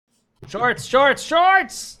Shorts, shorts,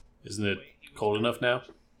 shorts! Isn't it cold enough now?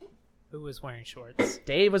 Who was wearing shorts?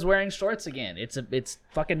 Dave was wearing shorts again. It's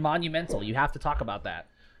fucking monumental. You have to talk about that.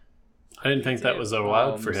 I didn't think that was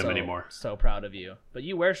allowed for him anymore. So proud of you. But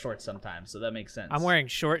you wear shorts sometimes, so that makes sense. I'm wearing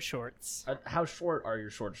short shorts. How short are your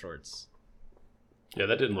short shorts? Yeah,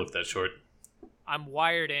 that didn't look that short. I'm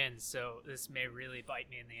wired in, so this may really bite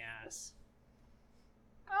me in the ass.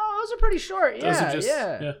 Oh, those are pretty short. Yeah, Those are just,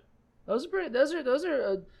 yeah. Those are pretty. Those are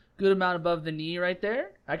a good amount above the knee right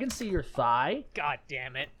there. I can see your thigh. God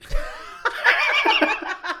damn it.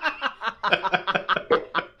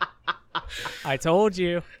 I told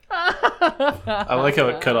you. I like how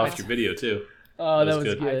it cut off your video too. Oh, that was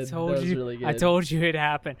good. good. I told that was you. really good. I told you it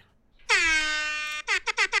happened.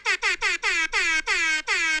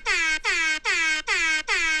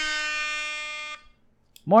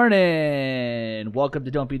 Morning. Welcome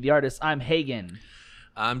to Don't Be the Artist. I'm Hagen.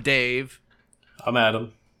 I'm Dave. I'm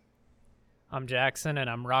Adam. I'm Jackson, and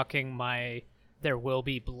I'm rocking my "There Will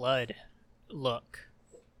Be Blood" look.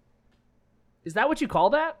 Is that what you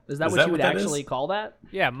call that? Is that Is what that you what would that actually is? call that?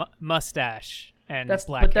 Yeah, mustache and That's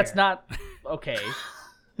black but that's hair. not okay.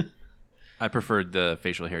 I preferred the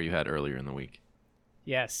facial hair you had earlier in the week.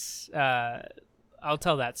 Yes. I'll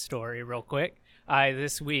tell that story real quick.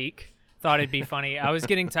 This week thought it'd be funny. I was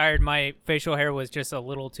getting tired. My facial hair was just a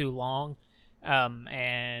little too long,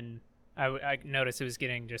 and I noticed it was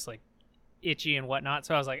getting just like itchy and whatnot.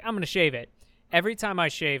 So I was like, I'm gonna shave it. Every time I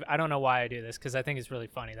shave, I don't know why I do this because I think it's really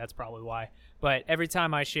funny. That's probably why. But every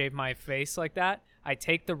time I shave my face like that, I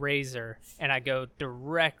take the razor and I go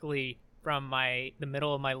directly from the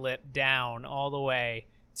middle of my lip down all the way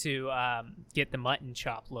to get the mutton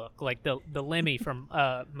chop look, like the Lemmy from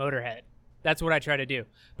Motorhead. That's what I try to do.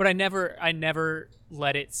 But I never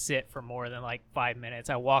let it sit for more than like 5 minutes.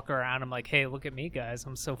 I walk around, I'm like, hey, look at me, guys.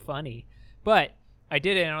 I'm so funny. But I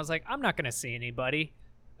did it, and I was like, I'm not going to see anybody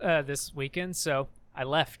this weekend, so I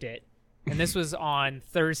left it. And this was on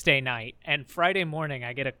Thursday night. And Friday morning,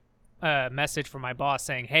 I get a message from my boss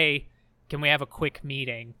saying, hey, can we have a quick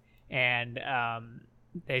meeting? And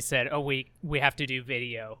they said, oh, we have to do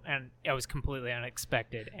video. And it was completely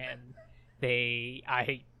unexpected. And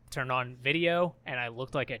I turned on video, and I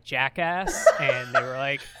looked like a jackass. And they were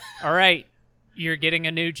like, all right, you're getting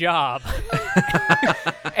a new job.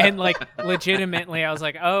 And like legitimately, I was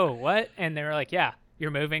like, oh, what? And they were like, yeah,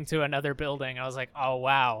 you're moving to another building. I was like, oh,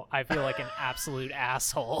 wow. I feel like an absolute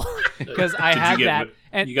asshole because I had that.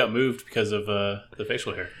 And you got moved because of the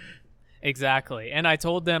facial hair. exactly. And I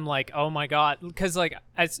told them like, oh my God, because like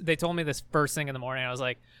they told me this first thing in the morning. I was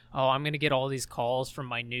like, oh, I'm going to get all these calls from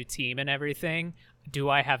my new team and everything. Do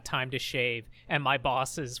I have time to shave? And my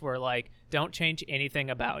bosses were like, don't change anything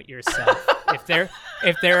about yourself. If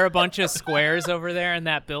there are a bunch of squares over there in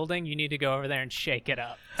that building, you need to go over there and shake it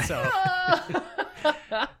up. So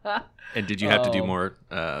And did you have to do more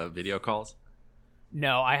video calls?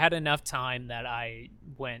 no, I had enough time that I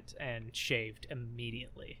went and shaved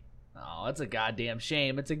immediately. Oh, it's a goddamn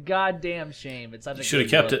shame. It's a goddamn shame. It's such a Should have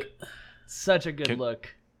good kept look. it. Such a good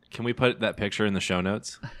look. Can we put that picture in the show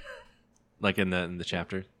notes? Like in the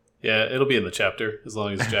chapter? Yeah, it'll be in the chapter as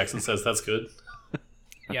long as Jackson says that's good.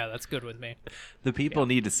 Yeah, that's good with me. The people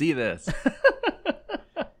need to see this.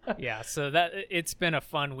 Yeah, so that it's been a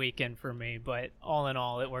fun weekend for me, but all in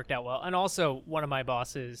all, it worked out well. And also, one of my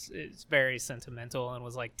bosses is very sentimental and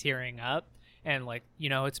was like tearing up and like,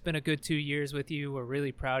 it's been a good 2 years with you. We're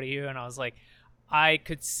really proud of you. And I was like, I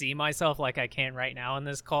could see myself like I can right now in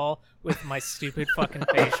this call with my stupid fucking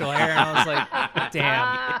facial hair. And I was like,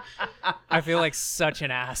 damn, I feel like such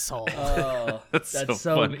an asshole. Oh, That's so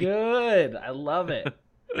so funny. good. I love it.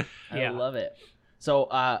 I Yeah. love it. So,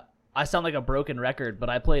 I sound like a broken record, but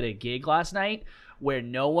I played a gig last night where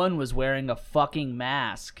no one was wearing a fucking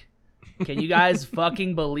mask. Can you guys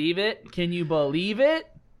fucking believe it? Can you believe it?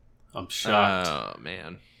 I'm shocked. Oh,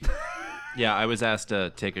 man. Yeah, I was asked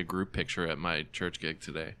to take a group picture at my church gig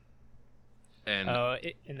today. And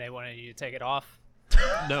And they wanted you to take it off.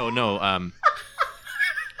 no.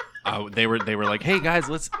 They were like, "Hey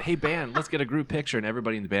guys, hey band, let's get a group picture." And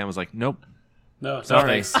everybody in the band was like, "Nope, no,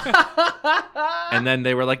 sorry." thanks. And then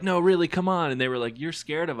they were like, "No, really, come on." And they were like, "You're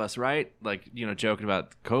scared of us, right?" Like, joking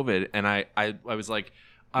about COVID. And I was like,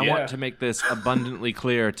 I Yeah. want to make this abundantly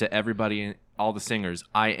clear to everybody, all the singers.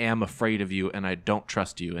 I am afraid of you, and I don't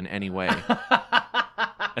trust you in any way.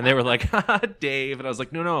 And they were like, "Haha, Dave." And I was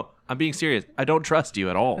like, no, I'm being serious. I don't trust you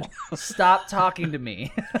at all. Stop talking to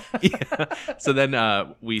me. Yeah. So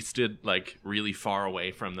then we stood like really far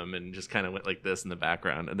away from them and just kind of went like this in the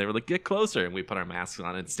background. And they were like, "Get closer." And we put our masks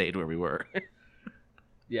on and stayed where we were.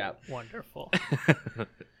 Yeah. Wonderful.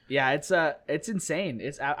 Yeah, it's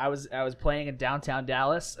insane. I was playing in downtown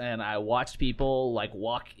Dallas, and I watched people like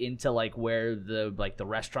walk into like where the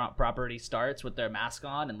restaurant property starts with their mask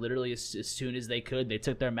on, and literally as soon as they could, they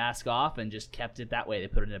took their mask off and just kept it that way. They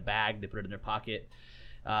put it in a bag, they put it in their pocket.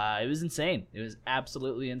 It was insane. It was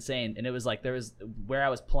absolutely insane. And it was like where I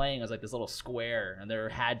was playing was like this little square, and there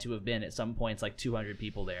had to have been at some points like 200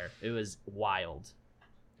 people there. It was wild.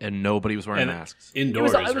 And nobody was wearing masks.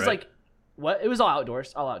 Indoors, it was right? like what? It was all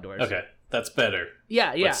outdoors. All outdoors. Okay, that's better.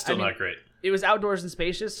 Yeah. But still not great. It was outdoors and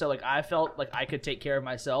spacious, so like I felt like I could take care of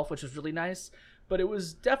myself, which was really nice. But it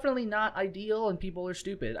was definitely not ideal, and people are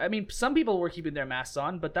stupid. I mean, some people were keeping their masks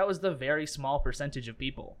on, but that was the very small percentage of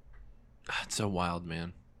people. It's so wild,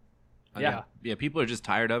 man. Yeah. Yeah, people are just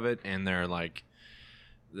tired of it, and they're like,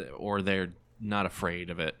 or they're not afraid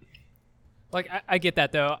of it. Like, I get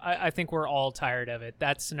that, though. I think we're all tired of it.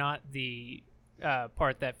 That's not the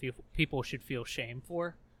part that people should feel shame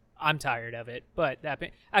for. I'm tired of it. But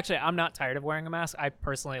actually, I'm not tired of wearing a mask. I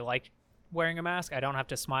personally like wearing a mask. I don't have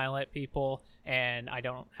to smile at people, and I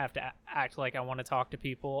don't have to act like I want to talk to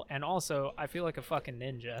people. And also, I feel like a fucking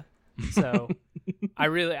ninja. So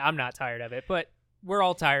I'm not tired of it. But we're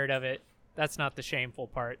all tired of it. That's not the shameful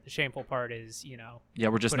part. The shameful part is, Yeah,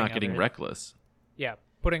 we're just not getting reckless. Yeah,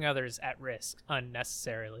 putting others at risk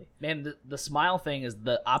unnecessarily. Man, the smile thing is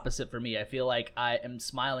the opposite for me. I feel like I am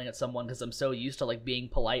smiling at someone because I'm so used to like being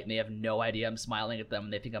polite, and they have no idea I'm smiling at them,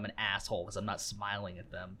 and they think I'm an asshole because I'm not smiling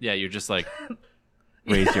at them. Yeah, you're just like,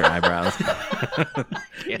 raise your eyebrows.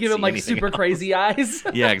 Give them like super crazy eyes.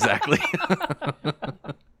 Yeah, exactly.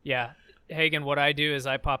 Yeah. Hagen, what I do is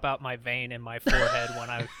I pop out my vein in my forehead when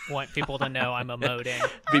I want people to know I'm emoting.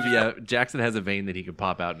 Yeah, Jackson has a vein that he can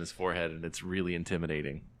pop out in his forehead, and it's really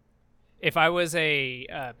intimidating. If I was a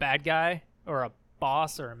bad guy or a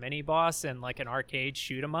boss or a mini boss in like an arcade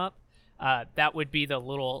shoot 'em up, that would be the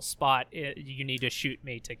little spot you need to shoot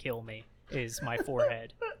me to kill me, is my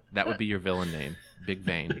forehead. That would be your villain name, Big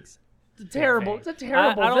Vein. It's a terrible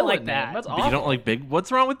I don't villain like name. that. That's But awful. you don't like Big?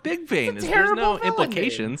 What's wrong with Big Vein? It's a There's no terrible villain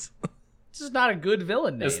implications. It's just not a good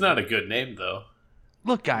villain name. It's not a good name, though.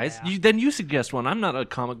 Look, guys, Yeah. then you suggest one. I'm not a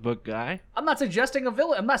comic book guy. I'm not suggesting a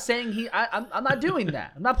villain. I'm not saying I'm not doing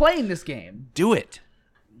that. I'm not playing this game. Do it.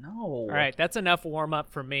 No. All right, that's enough warm up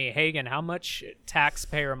for me. Hagen, how much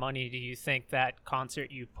taxpayer money do you think that concert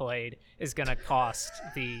you played is going to cost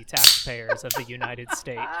the taxpayers of the United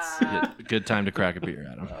States? Yeah, good time to crack a beer,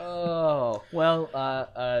 Adam. Oh well,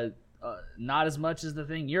 not as much as the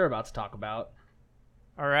thing you're about to talk about.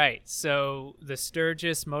 All right, so the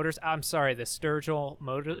Sturgis Sturgill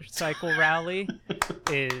Motorcycle Rally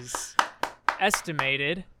is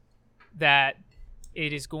estimated that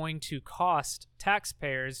it is going to cost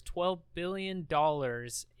taxpayers $12 billion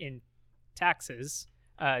in taxes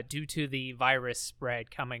due to the virus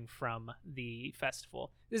spread coming from the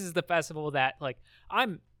festival. This is the festival that, like,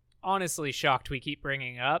 I'm honestly shocked we keep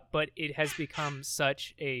bringing up, but it has become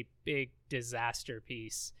such a big disaster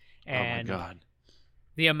piece. And oh my God.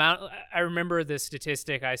 the amount, I remember the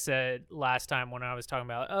statistic I said last time when I was talking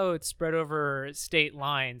about, it's spread over state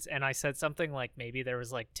lines, and I said something like maybe there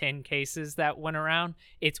was like 10 cases that went around.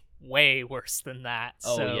 It's way worse than that.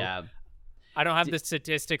 Oh So yeah. I don't have the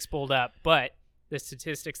statistics pulled up, but the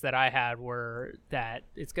statistics that I had were that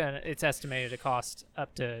it's estimated to cost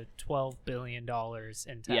up to $12 billion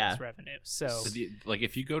in tax revenue. So Like,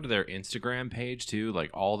 if you go to their Instagram page too, like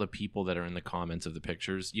all the people that are in the comments of the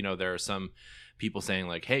pictures, there are some people saying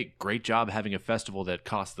like, hey, great job having a festival that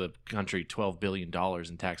cost the country $12 billion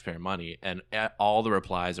in taxpayer money. And all the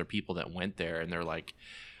replies are people that went there, and they're like,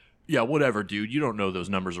 yeah, whatever, dude. You don't know those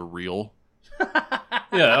numbers are real.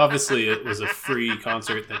 Yeah, obviously it was a free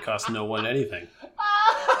concert that cost no one anything.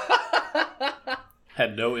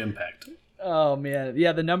 Had no impact. Oh man,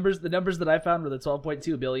 yeah. The numbers that I found were the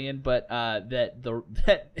 12.2 billion, but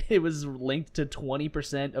that it was linked to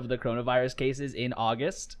 20% of the coronavirus cases in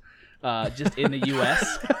August, just in the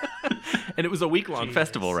U.S. And it was a week-long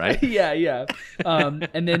festival, right? yeah.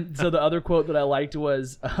 And then so the other quote that I liked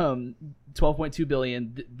was 12.2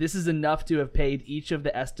 billion. This is enough to have paid each of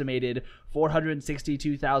the estimated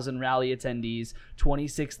 462,000 rally attendees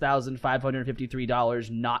 $26,553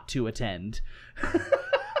 not to attend.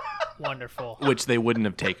 wonderful. Which they wouldn't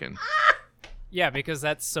have taken Yeah, because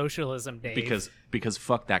that's socialism, Dave. because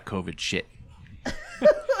fuck that COVID shit.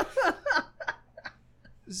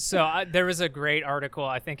 So there was a great article,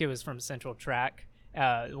 I think it was from Central Track,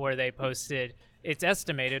 where they posted, it's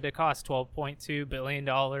estimated to cost $12.2 billion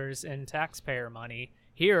in taxpayer money.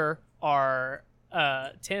 Here are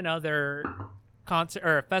 10 other concert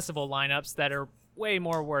or festival lineups that are way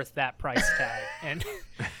more worth that price tag, and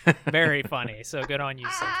very funny. So good on you,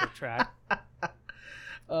 Central Track.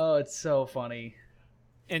 Oh, it's so funny.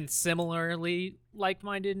 And similarly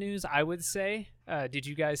like-minded news, I would say. Did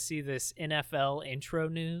you guys see this NFL intro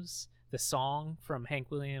news? The song from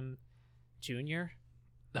Hank Williams Jr.?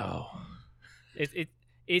 No.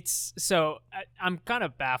 It's so I'm kind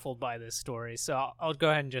of baffled by this story, so I'll go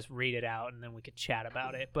ahead and just read it out, and then we could chat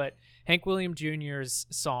about it. But Hank Williams Jr.'s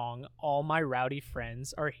song "All My Rowdy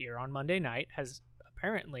Friends Are Here on Monday Night" has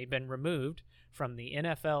apparently been removed from the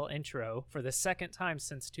NFL intro for the second time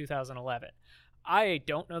since 2011. I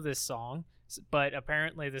don't know this song, but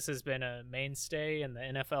apparently this has been a mainstay in the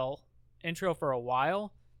NFL intro for a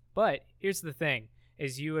while. But here's the thing,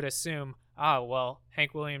 is you would assume, well,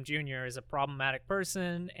 Hank Williams Jr. is a problematic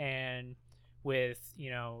person, and with,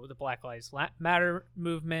 the Black Lives Matter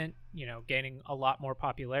movement, gaining a lot more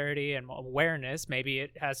popularity and awareness, maybe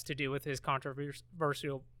it has to do with his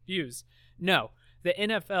controversial views. No, the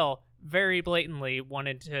NFL very blatantly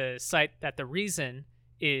wanted to cite that the reason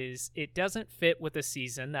is it doesn't fit with a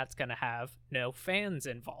season that's going to have no fans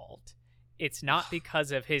involved. It's not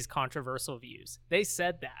because of his controversial views. They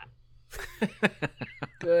said that.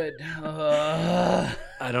 Good.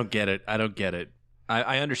 I don't get it.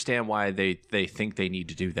 I understand why they think they need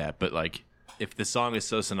to do that, but like, if the song is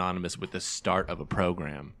so synonymous with the start of a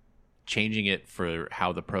program, changing it for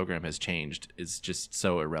how the program has changed is just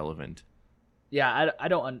so irrelevant. Yeah, I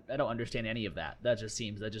don't understand any of that. That just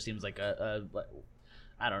seems like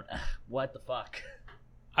I don't what the fuck.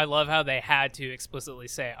 I love how they had to explicitly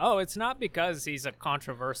say, it's not because he's a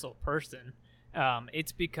controversial person.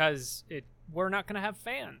 It's because we're not going to have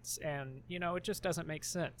fans, and it just doesn't make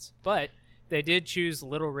sense. But they did choose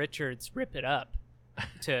Little Richard's "Rip It Up"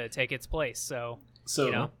 to take its place. So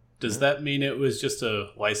does that mean it was just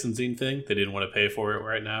a licensing thing? They didn't want to pay for it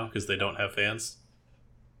right now because they don't have fans?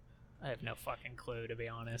 I have no fucking clue, to be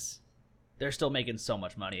honest. They're still making so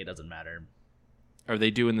much money, it doesn't matter. Are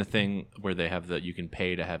they doing the thing where they have you can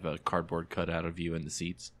pay to have a cardboard cutout of you in the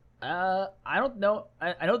seats? I don't know.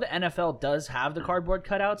 I know the NFL does have the cardboard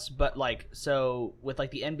cutouts, but with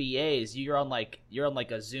the NBA's, you're on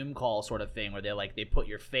a Zoom call sort of thing where they put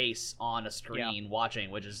your face on a screen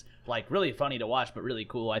watching, which is really funny to watch, but really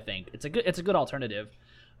cool. I think it's a good alternative.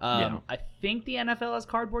 I think the NFL has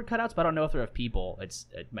cardboard cutouts, but I don't know if they're of people.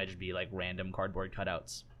 It might just be random cardboard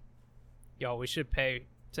cutouts. Yo, we should pay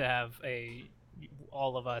to have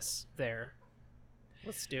all of us there.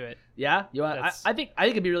 Let's do it. Yeah, you want? I think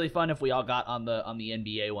it'd be really fun if we all got on the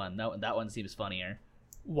NBA one. That one seems funnier.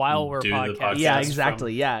 While we're podcasting. Yeah,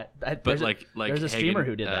 exactly. Yeah, but there's a Hagen, streamer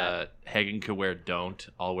who did that. Hagen could wear "Don't."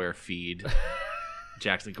 I'll wear "Feed."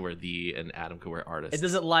 Jackson could wear "The," and Adam could wear "Artist." It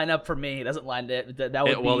doesn't line up for me. It doesn't line it. It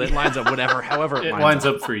lines up however it lines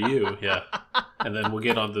up for you. Yeah, and then we'll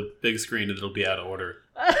get on the big screen and it'll be out of order.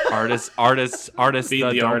 Artist.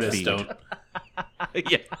 Feed the artist. Don't.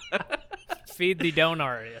 Yeah. Feed the don't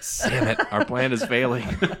artists. Damn it, our plan is failing.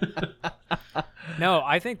 No,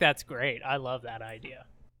 I think that's great. I love that idea.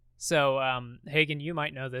 So, Hagen, you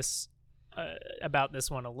might know this about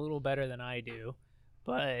this one a little better than I do,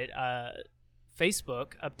 but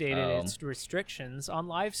Facebook updated its restrictions on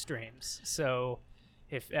live streams. So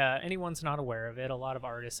if anyone's not aware of it, a lot of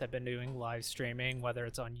artists have been doing live streaming, whether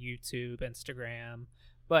it's on YouTube, Instagram,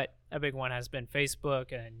 but a big one has been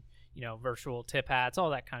Facebook and, virtual tip hats,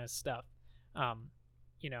 all that kind of stuff.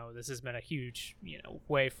 This has been a huge,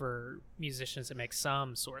 way for musicians to make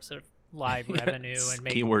some source of live revenue and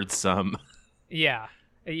make keyword some. Yeah.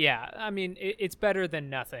 I mean, it's better than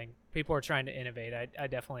nothing. People are trying to innovate. I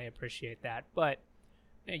definitely appreciate that. But,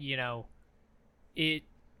 it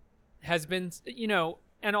has been,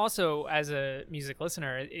 and also as a music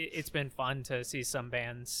listener, it's been fun to see some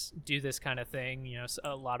bands do this kind of thing.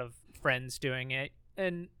 A lot of friends doing it.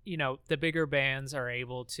 And, the bigger bands are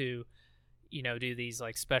able to, do these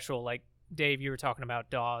special, Dave, you were talking about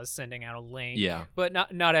DAWs sending out a link. Yeah. But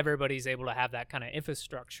not everybody's able to have that kind of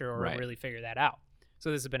infrastructure or really figure that out.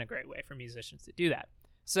 So this has been a great way for musicians to do that.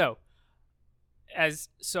 So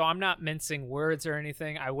I'm not mincing words or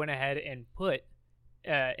anything. I went ahead and put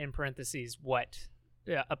in parentheses what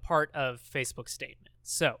a part of Facebook's statement.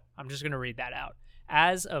 So I'm just going to read that out.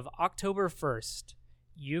 As of October 1st,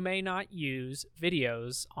 you may not use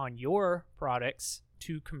videos on your products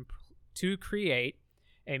to create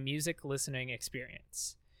a music listening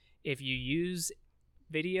experience. If you use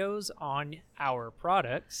videos on our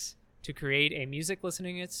products to create a music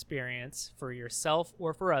listening experience for yourself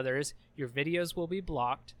or for others, your videos will be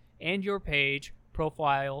blocked and your page,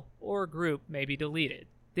 profile, or group may be deleted.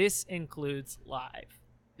 This includes live.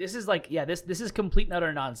 this is like, yeah, this is complete and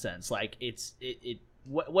utter nonsense. Like,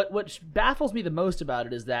 what baffles me the most about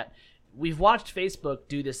it is that we've watched Facebook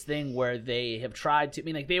do this thing where they have tried to, I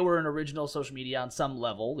mean, like, they were an original social media on some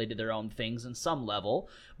level. They did their own things on some level,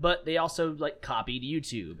 but they also, like, copied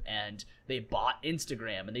YouTube, and they bought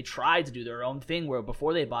Instagram, and they tried to do their own thing where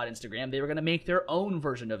before they bought Instagram, they were going to make their own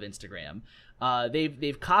version of Instagram.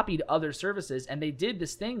 They've copied other services, and they did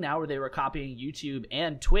this thing now where they were copying YouTube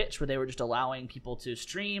and Twitch, where they were just allowing people to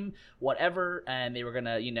stream whatever, and they were going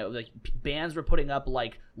to, you know, like, bands were putting up,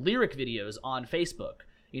 like, lyric videos on Facebook.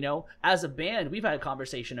 You know, as a band, we've had a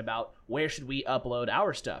conversation about where should we upload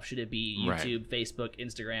our stuff. Should it be YouTube, Facebook,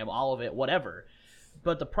 Instagram, all of it, whatever.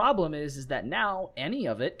 But the problem is that now any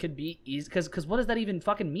of it could be easy, because what does that even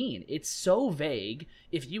fucking mean? It's so vague.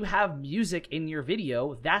 If you have music in your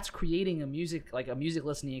video, that's creating a music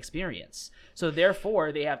listening experience. So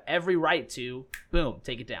therefore, they have every right to, boom,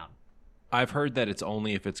 take it down. I've heard that it's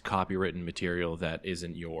only if it's copywritten material that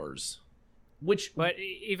isn't yours. But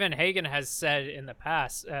even Hagen has said in the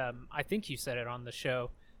past, I think you said it on the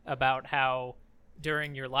show, about how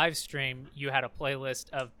during your live stream you had a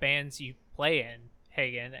playlist of bands you play in,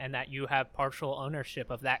 Hagen, and that you have partial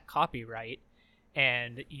ownership of that copyright,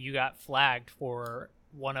 and you got flagged for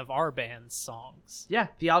one of our band's songs. Yeah,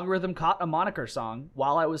 the algorithm caught a Moniker song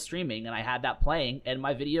while I was streaming, and I had that playing, and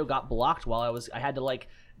my video got blocked while I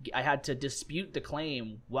had to dispute the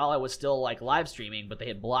claim while I was still, like, live streaming, but they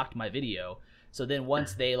had blocked my video. So then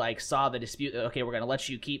once they, like, saw the dispute, okay, we're going to let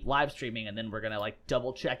you keep live streaming, and then we're going to, like,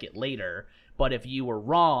 double check it later. But if you were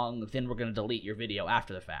wrong, then we're going to delete your video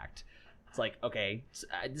after the fact. It's like, okay,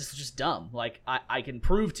 this is just dumb. Like, I can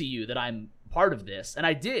prove to you that I'm part of this, and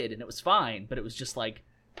I did, and it was fine, but it was just like,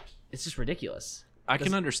 it's just ridiculous. I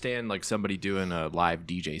can understand, like, somebody doing a live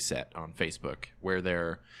DJ set on Facebook where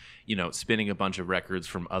they're, you know, spinning a bunch of records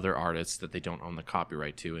from other artists that they don't own the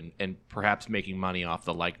copyright to, and perhaps making money off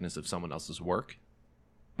the likeness of someone else's work.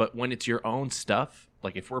 But when it's your own stuff,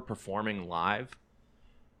 like, if we're performing live,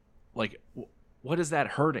 like, what is that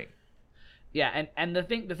hurting? Yeah, and the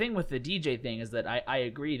thing with the DJ thing is that I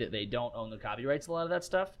agree that they don't own the copyrights to a lot of that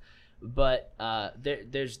stuff. But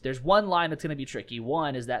there's one line that's going to be tricky.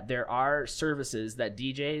 One is that there are services that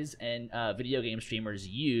DJs and video game streamers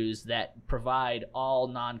use that provide all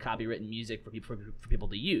non-copywritten music for people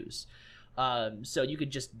to use. So you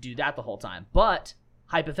could just do that the whole time. But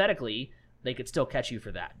hypothetically, they could still catch you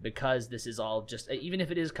for that, because this is all just, even if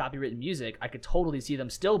it is copywritten music, I could totally see them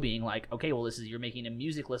still being like, okay, well, you're making a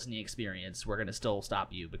music listening experience. We're going to still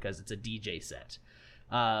stop you because it's a DJ set.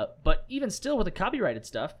 But even still with the copyrighted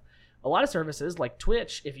stuff, a lot of services like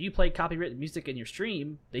Twitch, if you play copywritten music in your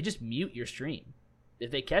stream, they just mute your stream. If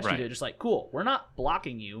they catch you, they're just like, cool, we're not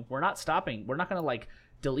blocking you. We're not stopping. We're not going to, like,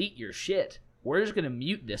 delete your shit. We're just going to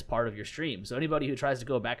mute this part of your stream. So anybody who tries to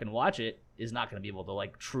go back and watch it is not going to be able to,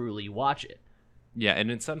 like, truly watch it. Yeah,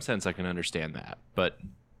 and in some sense I can understand that. But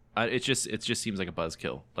it just seems like a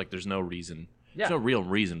buzzkill. Like, there's no reason. Yeah. There's no real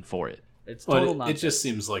reason for it. It's total nonsense. It just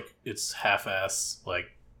seems like it's half-ass,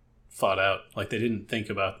 like, thought out. Like, they didn't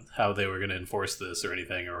think about how they were going to enforce this or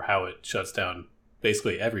anything, or how it shuts down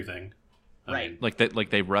basically everything. I mean, like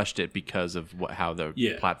they rushed it because of how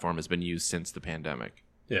the platform has been used since the pandemic.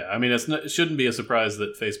 Yeah, I mean, it shouldn't be a surprise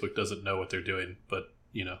that Facebook doesn't know what they're doing, but,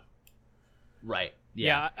 you know. Right.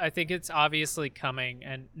 Yeah, I think it's obviously coming,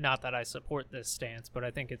 and not that I support this stance, but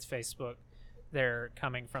I think it's Facebook. They're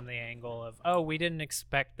coming from the angle of, oh, we didn't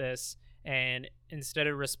expect this. And instead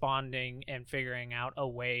of responding and figuring out a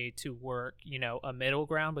way to work, you know, a middle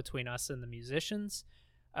ground between us and the musicians,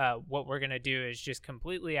 what we're going to do is just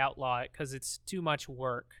completely outlaw it, because it's too much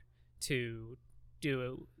work to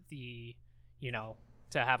do the, you know,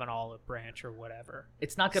 to have an olive branch or whatever.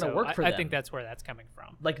 It's not going to work for them. I think that's where that's coming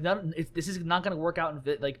from. Like, this is not going to work out.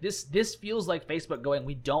 Like, this feels like Facebook going,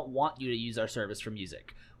 we don't want you to use our service for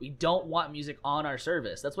music. We don't want music on our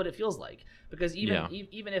service. That's what it feels like. Because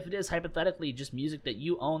even if it is hypothetically just music that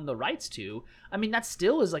you own the rights to, I mean, that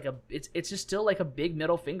still is like it's just still like a big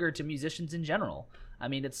middle finger to musicians in general. I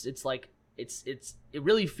mean, it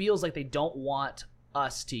really feels like they don't want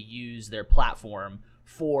us to use their platform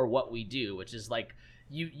for what we do, which is like,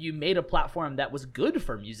 you made a platform that was good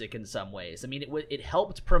for music in some ways. I mean, it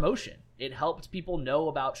helped promotion. It helped people know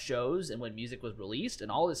about shows and when music was released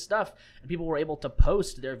and all this stuff, and people were able to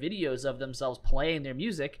post their videos of themselves playing their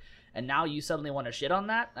music, and now you suddenly want to shit on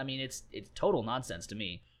that? I mean, it's total nonsense to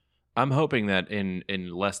me. I'm hoping that in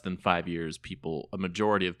less than 5 years, a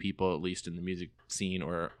majority of people, at least in the music scene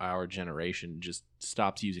or our generation, just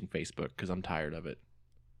stops using Facebook, because I'm tired of it.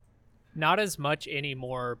 Not as much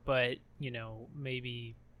anymore, but, you know,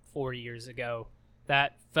 maybe 4 years ago,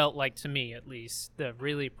 that felt like, to me at least, the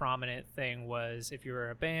really prominent thing was if you were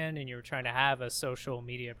a band and you were trying to have a social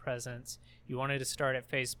media presence, you wanted to start at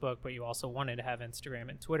Facebook, but you also wanted to have Instagram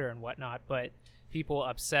and Twitter and whatnot. But people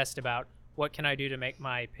obsessed about, what can I do to make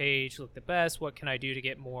my page look the best? What can I do to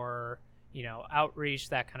get more, outreach,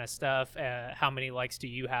 that kind of stuff? How many likes do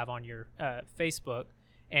you have on your Facebook?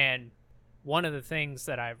 And one of the things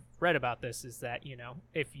that I've read about this is that,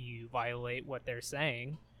 if you violate what they're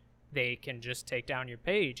saying, they can just take down your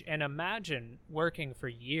page. And imagine working for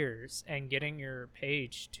years and getting your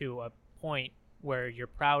page to a point where you're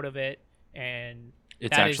proud of it, and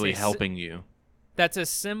it's actually helping you. That's a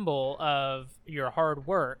symbol of your hard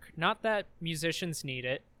work. Not that musicians need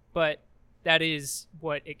it, but that is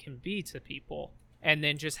what it can be to people. And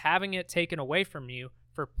then just having it taken away from you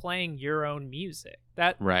for playing your own music.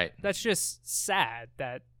 That's just sad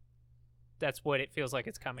that's what it feels like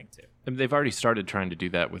it's coming to. And they've already started trying to do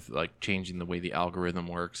that with like changing the way the algorithm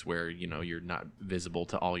works, where you're not visible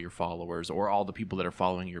to all your followers or all the people that are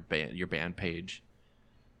following your band page.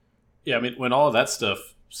 Yeah, I mean, when all of that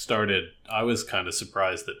stuff started, I was kind of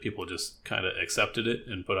surprised that people just kind of accepted it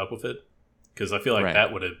and put up with it, because I feel like that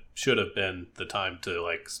should have been the time to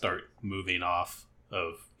like start moving off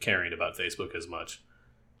of caring about Facebook as much,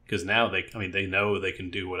 because now they know they can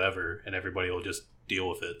do whatever and everybody will just deal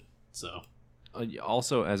with it. So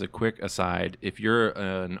also, as a quick aside, if you're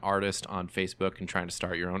an artist on Facebook and trying to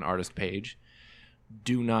start your own artist page,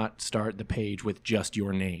 do not start the page with just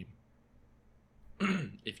your name.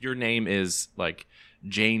 If your name is like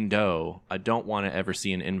Jane Doe, I don't want to ever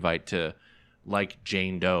see an invite to like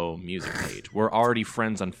Jane Doe music page. We're already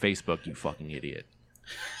friends on Facebook, you fucking idiot.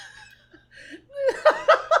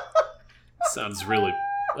 Sounds really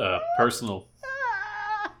personal.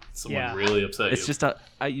 Someone really upset you. It's just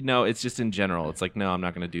it's just in general. It's like, no, I'm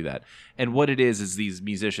not going to do that. And what it is these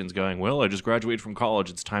musicians going, well, I just graduated from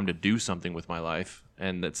college. It's time to do something with my life.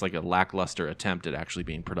 And it's like a lackluster attempt at actually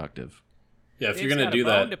being productive. Yeah, if you're going to do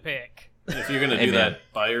that, if you're going to do that,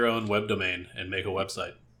 buy your own web domain and make a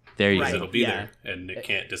website. There you go. go. It'll be there, and it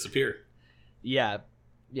can't disappear. Yeah,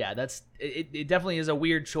 that's it. Definitely is a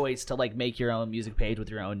weird choice to like make your own music page with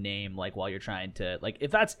your own name, like while you're trying to like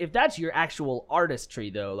if that's your actual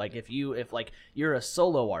artistry though. Like if you're a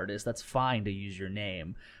solo artist, that's fine to use your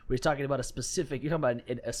name. We're talking about you're talking about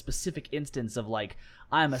a specific instance of like,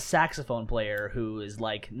 I'm a saxophone player who is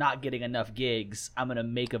like not getting enough gigs. I'm gonna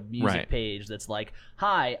make a music page that's like,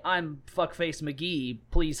 hi, I'm Fuckface McGee.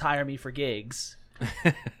 Please hire me for gigs.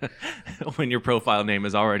 When your profile name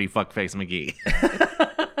is already Fuckface McGee.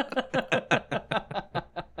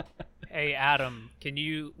 Hey Adam, can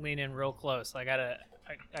you lean in real close? I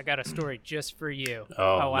got a story just for you.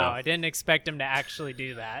 Oh wow, no. I didn't expect him to actually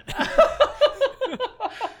do that.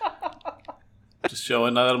 Just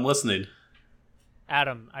showing that I'm listening.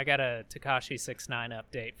 Adam, I got a Tekashi 6ix9ine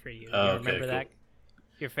update for you. Oh, you remember that?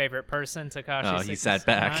 Your favorite person, Tekashi 6ix9ine? Oh, he sat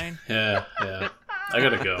back. Yeah. I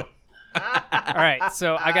gotta go. All right,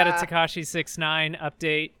 so I got a Tekashi 6ix9ine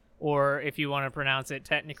update, or if you want to pronounce it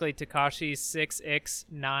technically, Tekashi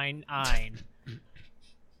 6X99.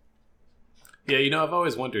 Yeah, I've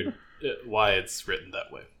always wondered why it's written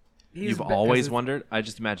that way. You've always wondered? I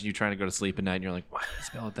just imagine you trying to go to sleep at night and you're like, why do you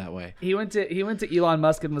spell it that way? He went to Elon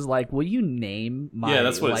Musk and was like, will you name my... Yeah,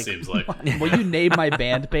 that's what it seems like. Will you name my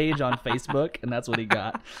band page on Facebook? And that's what he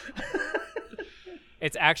got.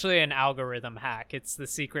 It's actually an algorithm hack. It's the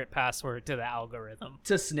secret password to the algorithm.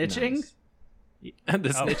 To snitching? Nice. The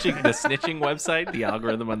snitching website? The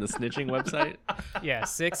algorithm on the snitching website? Yeah,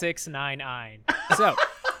 6X99. So,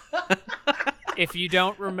 if you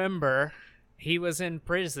don't remember... He was in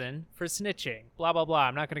prison for snitching, blah, blah, blah.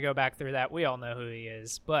 I'm not going to go back through that. We all know who he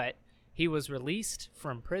is. But he was released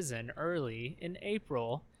from prison early in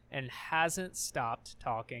April and hasn't stopped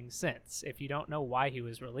talking since. If you don't know why he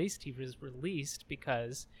was released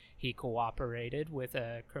because he cooperated with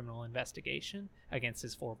a criminal investigation against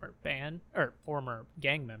his former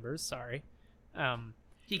gang members, sorry.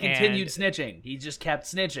 He continued snitching. He just kept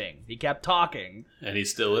snitching. He kept talking. And he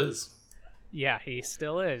still is. Yeah, he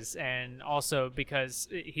still is. And also because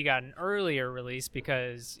he got an earlier release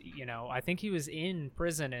because, I think he was in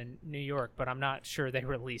prison in New York, but I'm not sure they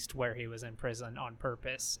released where he was in prison on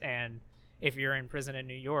purpose. And if you're in prison in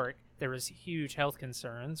New York, there was huge health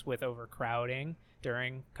concerns with overcrowding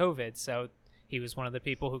during COVID. So he was one of the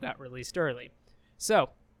people who got released early. So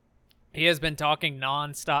he has been talking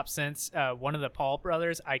nonstop since. One of the Paul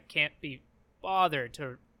brothers, I can't be bothered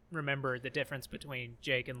to remember the difference between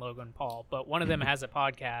Jake and Logan Paul, but one of them has a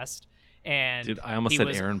podcast. And dude, I almost said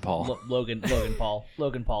Aaron Paul. Logan Paul.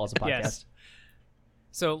 Logan Paul is a podcast. Yes.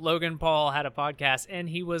 So Logan Paul had a podcast, and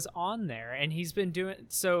he was on there, and he's been doing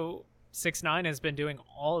so. 6ix9ine has been doing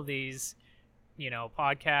all of these,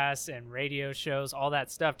 podcasts and radio shows, all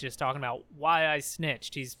that stuff, just talking about why I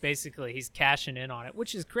snitched. He's cashing in on it,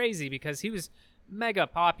 which is crazy because he was mega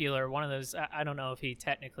popular. One of those, I don't know if he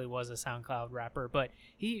technically was a SoundCloud rapper, but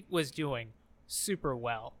he was doing super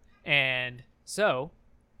well. And so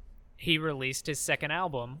he released his second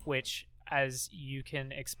album, which, as you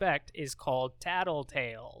can expect, is called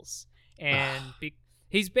Tattletales. And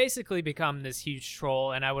he's basically become this huge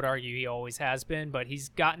troll, and I would argue he always has been, but he's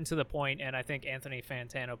gotten to the point, and I think Anthony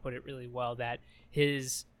Fantano put it really well, that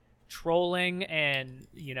his trolling and,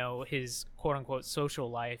 his quote-unquote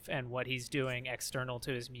social life and what he's doing external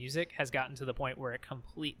to his music has gotten to the point where it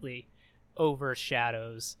completely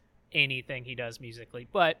overshadows anything he does musically.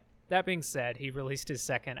 But that being said, he released his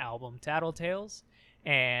second album, Tattletales,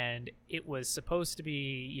 and it was supposed to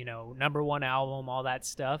be, number one album, all that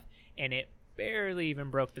stuff, and it barely even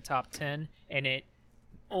broke the top 10, and it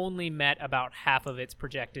only met about half of its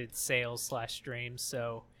projected sales/streams.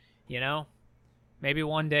 So, maybe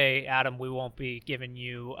one day, Adam, we won't be giving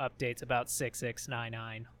you updates about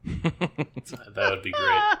 6ix9ine. That would be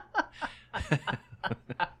great.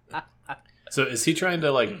 So is he trying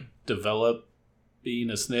to develop being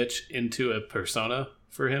a snitch into a persona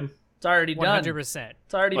for him? It's already done. 100%.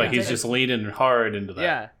 It's already done. He's just leaning hard into that.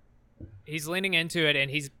 Yeah. He's leaning into it, and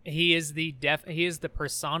he is the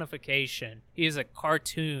personification. He is a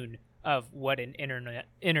cartoon of what an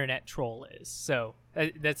internet troll is. So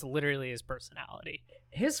that's literally his personality.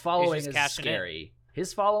 His following is scary.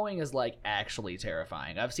 His following is actually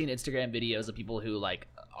terrifying. I've seen Instagram videos of people who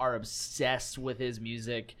are obsessed with his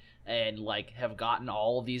music and have gotten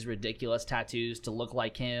all of these ridiculous tattoos to look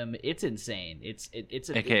like him. It's insane. It's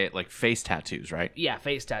AKA face tattoos, right? Yeah,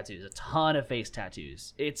 face tattoos. A ton of face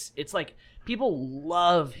tattoos. It's people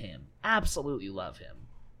love him. Absolutely love him.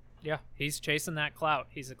 Yeah, he's chasing that clout.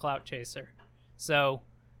 He's a clout chaser. So,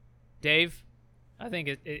 Dave, I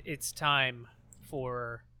think it's time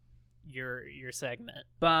for your segment.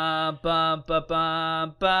 Bum bum ba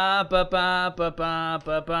bum ba ba ba ba ba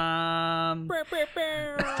ba bum.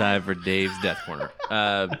 It's time for Dave's Death Corner.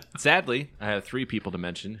 Sadly, I have 3 people to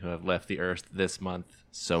mention who have left the earth this month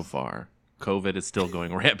so far. COVID is still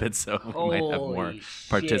going rampant, so we might have more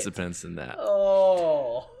participants in that.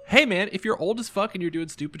 Oh. Hey, man, if you're old as fuck and you're doing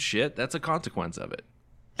stupid shit, that's a consequence of it.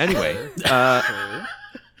 Anyway,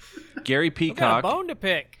 Gary Peacock. Got a bone to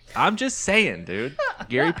pick. I'm just saying, dude.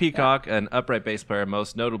 Gary Peacock, an upright bass player,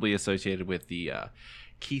 most notably associated with the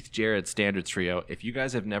Keith Jarrett Standard Trio. If you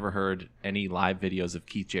guys have never heard any live videos of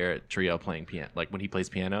Keith Jarrett Trio playing piano, when he plays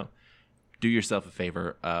piano, do yourself a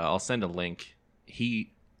favor. I'll send a link.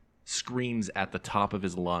 He screams at the top of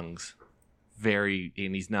his lungs, and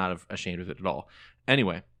he's not ashamed of it at all.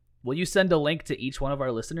 Anyway, will you send a link to each one of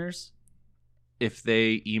our listeners? If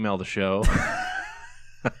they email the show.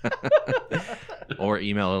 Or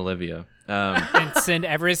email Olivia. And send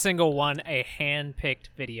every single one a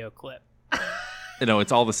hand-picked video clip. No,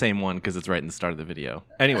 it's all the same one because it's right in the start of the video.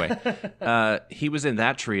 Anyway, he was in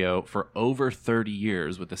that trio for over 30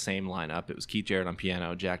 years with the same lineup. It was Keith Jarrett on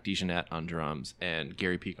piano, Jack DeJohnette on drums, and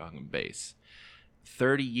Gary Peacock on bass.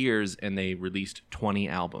 30 years, and they released 20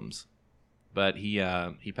 albums. But he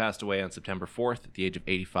passed away on September 4th at the age of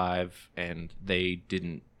 85, and they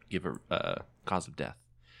didn't give a cause of death.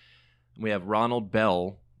 We have Ronald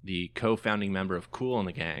Bell, the co-founding member of Kool and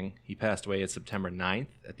the Gang. He passed away on September 9th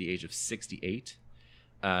at the age of 68.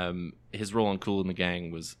 His role in Kool and the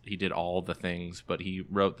Gang was he did all the things, but he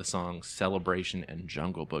wrote the songs Celebration and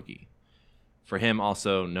Jungle Boogie. For him,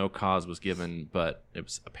 also, no cause was given, but it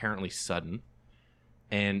was apparently sudden.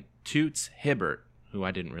 And Toots Hibbert, who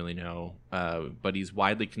I didn't really know, but he's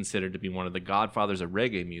widely considered to be one of the godfathers of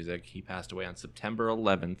reggae music. He passed away on September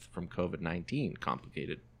 11th from COVID-19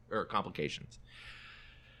 complications.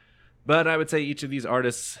 But I would say each of these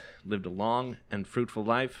artists lived a long and fruitful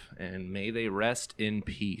life, and may they rest in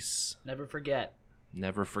peace. Never forget.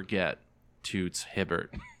 Never forget Toots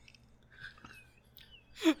Hibbert.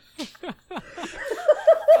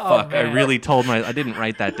 Fuck, I really I didn't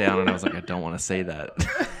write that down, and I was like, I don't want to say that.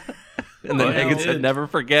 And then Megan said, never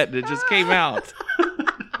forget, and it just came out.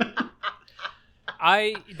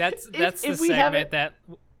 That's the segment that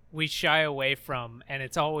we shy away from, and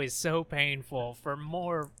it's always so painful for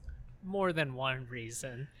more than one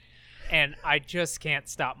reason, and I just can't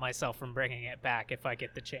stop myself from bringing it back if I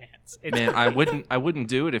get the chance. Man, I wouldn't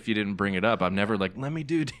do it if you didn't bring it up. I'm never like, let me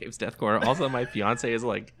do Dave's Death Corner. Also, my fiance is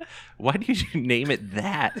like, why did you name it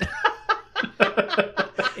that?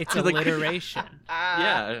 It's alliteration.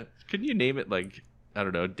 Yeah, couldn't you name it like I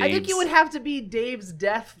don't know. Dave's... I think it would have to be Dave's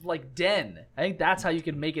Death Den. I think that's how you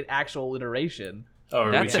can make it actual iteration. Oh,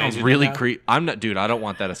 that sounds really creepy. I'm not, dude. I don't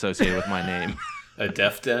want that associated with my name. A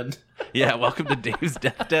Death Den. Yeah, welcome to Dave's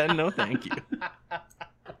Death Den. No, thank you.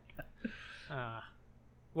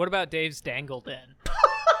 What about Dave's Dangle Den?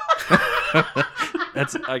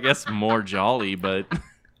 That's, I guess, more jolly, but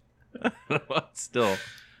still,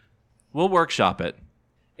 we'll workshop it.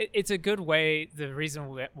 It's a good way. The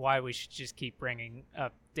reason why we should just keep bringing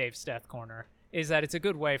up Dave's Death Corner is that it's a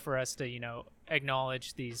good way for us to,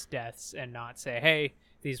 acknowledge these deaths and not say, hey,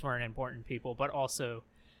 these weren't important people, but also,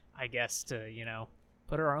 I guess, to,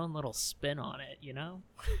 put our own little spin on it,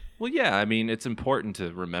 Well, yeah, I mean, it's important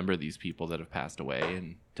to remember these people that have passed away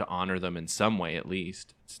and to honor them in some way at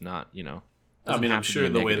least. It's not, I mean, I'm sure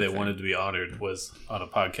the way they wanted to be honored was on a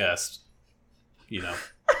podcast,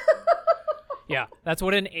 Yeah, that's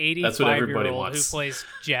what an 85-year-old who wants. plays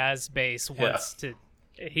jazz bass wants to.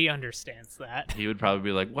 He understands that. He would probably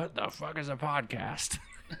be like, what the fuck is a podcast?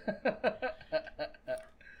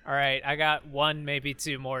 All right, I got one, maybe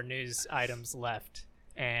two more news items left.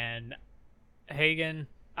 And Hagen,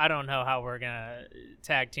 I don't know how we're going to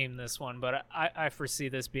tag team this one, but I foresee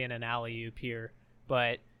this being an alley-oop here.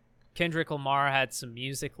 But Kendrick Lamar had some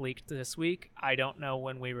music leaked this week. I don't know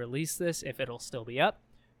when we release this, if it'll still be up.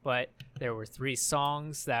 But there were 3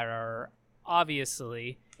 songs that are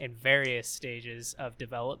obviously in various stages of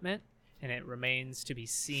development, and it remains to be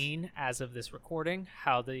seen as of this recording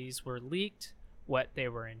how these were leaked, what they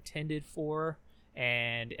were intended for,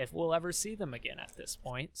 and if we'll ever see them again at this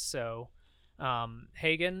point. So,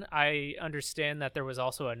 Hagen, I understand that there was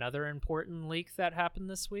also another important leak that happened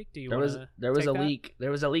this week. Do you want to There was a leak.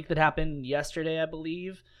 There was a leak that happened yesterday, I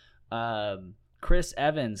believe. Chris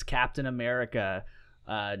Evans, Captain America,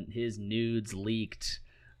 his nudes leaked.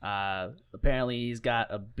 Apparently he's got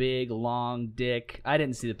a big long dick. I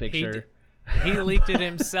didn't see the picture. He leaked it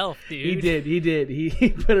himself, dude. He did. He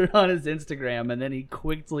put it on his Instagram, and then he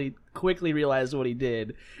quickly realized what he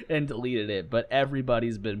did and deleted it. But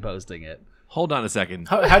everybody's been posting it. Hold on a second.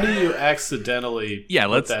 How do you accidentally? Yeah,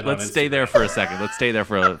 let's stay there for a second. Let's stay there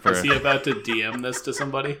for. Is he about to DM this to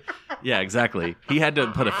somebody? Yeah, exactly. He had to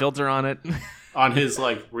put a filter on it. On his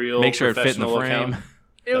real make sure it fit in the frame. Account.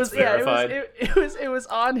 It was verified. It was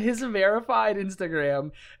on his verified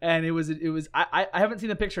Instagram, and it was. I haven't seen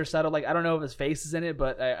the picture, so I don't know if his face is in it,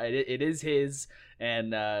 but it is his.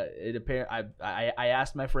 And it apparently, I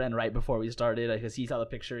asked my friend right before we started because he saw the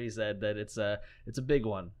picture. He said that it's a big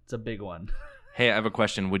one. It's a big one. Hey, I have a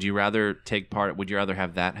question. Would you rather take part? Would you rather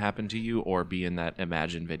have that happen to you, or be in that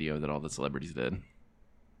Imagine video that all the celebrities did?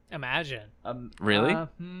 Imagine. Really?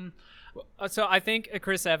 So I think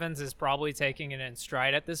Chris Evans is probably taking it in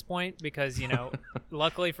stride at this point because,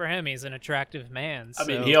 luckily for him, he's an attractive man. So. I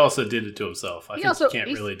mean, he also did it to himself. I think you can't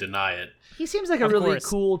really deny it. He seems like a really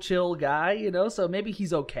cool, chill guy, so maybe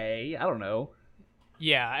he's okay. I don't know.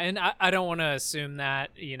 Yeah, and I don't want to assume that,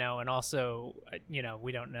 and also,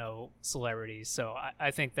 we don't know celebrities. So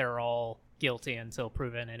I think they're all guilty until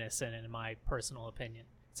proven innocent, in my personal opinion.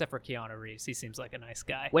 Except for Keanu Reeves. He seems like a nice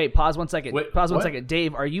guy. Wait, pause 1 second. Pause 1 second.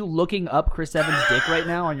 Dave, are you looking up Chris Evans' dick right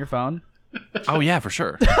now on your phone? Oh, yeah, for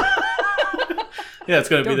sure. Yeah, it's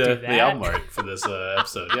going to be the album art for this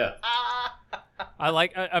episode, yeah. I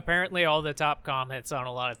like, apparently all the top comments on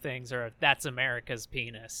a lot of things are, that's America's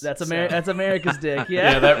penis. That's America's dick,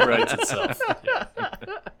 yeah. Yeah, that writes itself.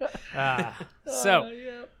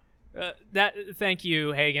 Thank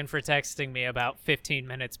you, Hagen, for texting me about 15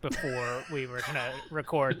 minutes before we were going to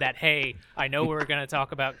record that, hey, I know we're going to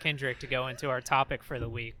talk about Kendrick to go into our topic for the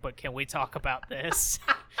week, but can we talk about this?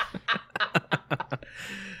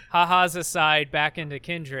 Ha-has aside, back into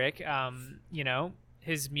Kendrick,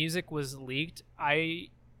 his music was leaked.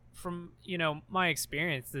 From my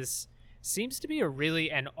experience, this seems to be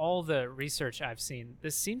and all the research I've seen,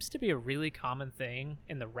 this seems to be a really common thing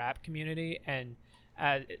in the rap community, and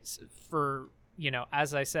as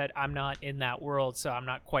I said, I'm not in that world, so I'm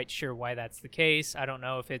not quite sure why that's the case. I don't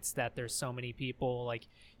know if it's that there's so many people,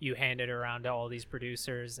 you hand it around to all these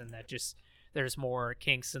producers, and that just there's more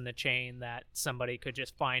kinks in the chain that somebody could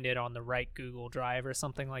just find it on the right Google Drive or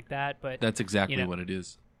something like that. But that's exactly what it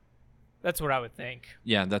is. That's what I would think.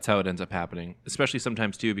 Yeah, that's how it ends up happening, especially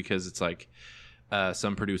sometimes too, because it's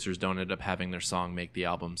some producers don't end up having their song make the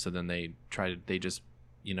album, so then they just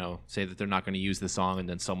say that they're not going to use the song, and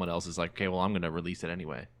then someone else is like, okay, well, I'm going to release it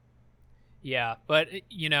anyway. Yeah, but,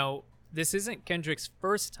 this isn't Kendrick's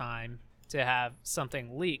first time to have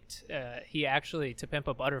something leaked. He actually, To Pimp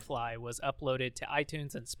a Butterfly, was uploaded to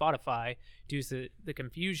iTunes and Spotify due to the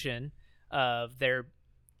confusion of there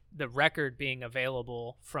the record being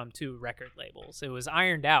available from 2 record labels. It was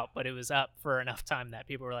ironed out, but it was up for enough time that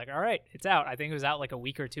people were like, all right, it's out. I think it was out like a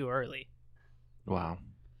week or 2 early. Wow.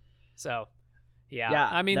 So, yeah.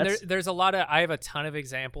 I mean, there's a lot of, I have a ton of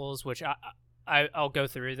examples, which I'll go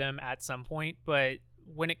through them at some point. But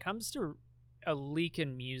when it comes to a leak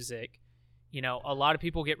in music, you know, a lot of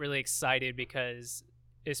people get really excited because,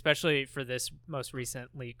 especially for this most recent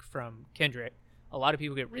leak from Kendrick, a lot of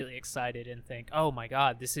people get really excited and think, oh my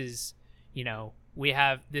God, this is, you know,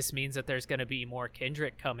 this means that there's going to be more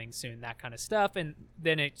Kendrick coming soon, that kind of stuff. And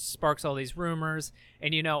then it sparks all these rumors.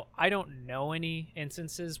 And, you know, I don't know any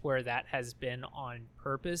instances where that has been on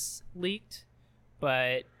purpose leaked,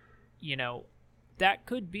 but, you know, that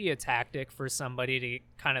could be a tactic for somebody to get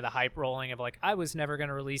kind of the hype rolling of like, I was never going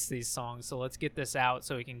to release these songs, so let's get this out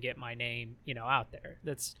so we can get my name, you know, out there.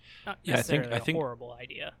 That's not necessarily a horrible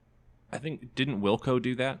idea. I think, didn't Wilco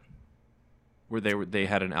do that? Where they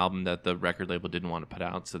had an album that the record label didn't want to put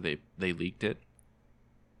out, so they leaked it.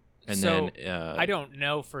 And so, then I don't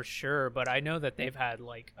know for sure, but I know that they've had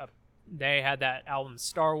they had that album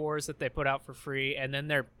Star Wars that they put out for free, and then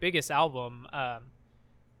their biggest album,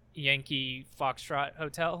 Yankee Foxtrot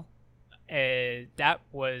Hotel, they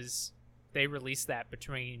released that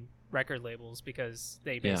between record labels because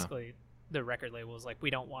they basically the record label was like, we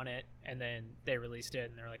don't want it, and then they released it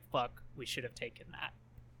and they're like, fuck, we should have taken that.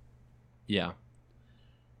 Yeah.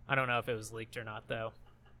 I don't know if it was leaked or not though.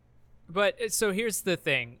 But so here's the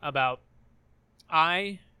thing about,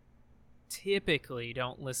 I typically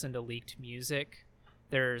don't listen to leaked music.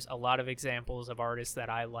 There's a lot of examples of artists that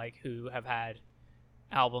I like who have had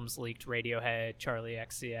albums leaked. Radiohead, Charlie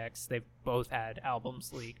XCX, they've both had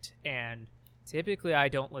albums leaked, and typically I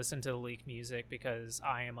don't listen to leaked music because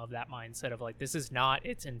I am of that mindset of like, this is not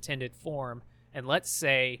its intended form. And let's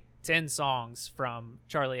say 10 songs from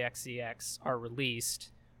Charlie XCX are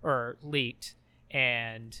released or leaked,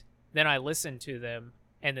 and then I listen to them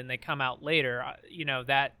and then they come out later, you know,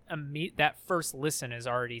 that first listen is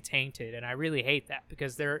already tainted. And I really hate that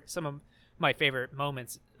because some of my favorite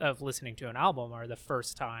moments of listening to an album are the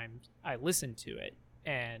first time I listen to it.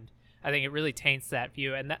 And I think it really taints that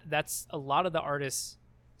view. And that's a lot of the artist's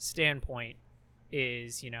standpoint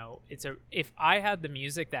is, you know, if I had the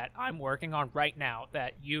music that I'm working on right now,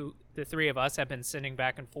 that the 3 of us have been sending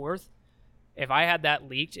back and forth, if I had that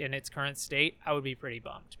leaked in its current state, I would be pretty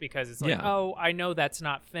bummed because it's like, oh, I know that's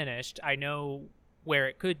not finished. I know where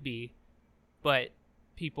it could be, but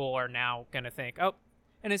people are now going to think, oh,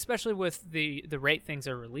 and especially with the rate things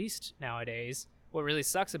are released nowadays, what really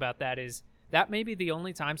sucks about that is that may be the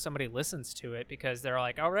only time somebody listens to it because they're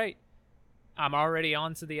like, all right, I'm already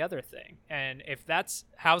on to the other thing. And if that's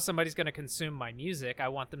how somebody's going to consume my music, I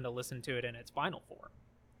want them to listen to it in its final form.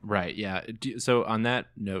 Right, yeah. So on that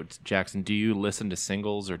note, Jackson, do you listen to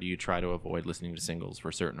singles or do you try to avoid listening to singles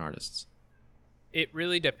for certain artists? It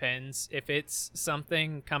really depends. If it's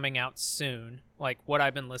something coming out soon, like what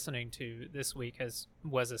I've been listening to this week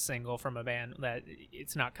was a single from a band that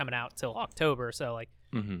it's not coming out till October, so like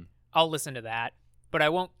I'll listen to that, but I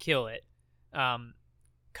won't kill it.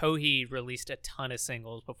 Coheed released a ton of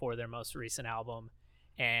singles before their most recent album,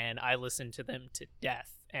 and I listened to them to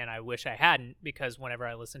death, and I wish I hadn't because whenever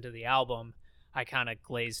I listened to the album, I kind of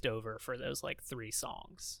glazed over for those like 3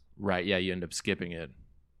 songs. Right, yeah, you end up skipping it.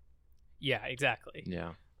 Yeah, exactly.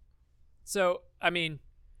 Yeah. So, I mean,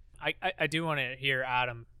 I do want to hear,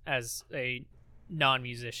 Adam, as a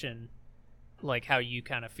non-musician, like how you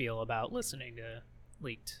kind of feel about listening to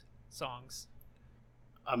leaked songs.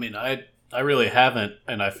 I mean, I really haven't,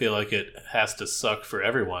 and I feel like it has to suck for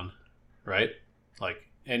everyone, right? Like,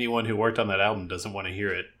 anyone who worked on that album doesn't want to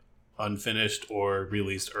hear it unfinished or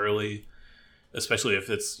released early, especially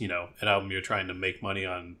if it's, you know, an album you're trying to make money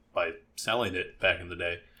on by selling it back in the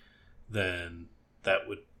day. Then that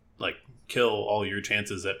would like kill all your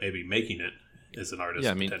chances at maybe making it as an artist.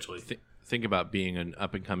 Yeah, I mean, potentially. Think about being an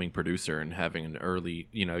up and coming producer and having an early,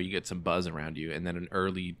 you know, you get some buzz around you, and then an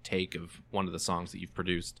early take of one of the songs that you've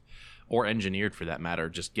produced or engineered for that matter,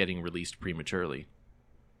 just getting released prematurely.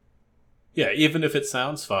 Yeah, even if it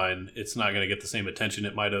sounds fine, it's not going to get the same attention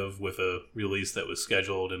it might have with a release that was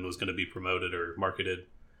scheduled and was going to be promoted or marketed.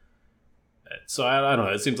 So I don't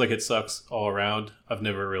know. It seems like it sucks all around. I've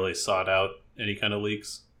never really sought out any kind of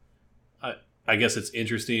leaks. I guess it's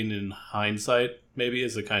interesting in hindsight, maybe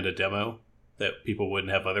as a kind of demo that people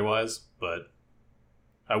wouldn't have otherwise, but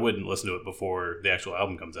I wouldn't listen to it before the actual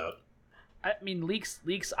album comes out. I mean, leaks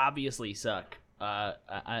obviously suck.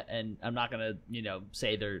 And I'm not gonna, you know,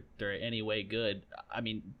 say they're any way good. I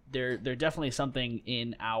mean, they're definitely something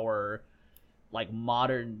in our like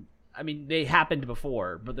modern I mean, they happened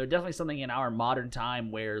before, but they're definitely something in our modern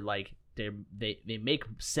time where like they make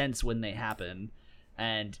sense when they happen,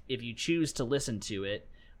 and if you choose to listen to it,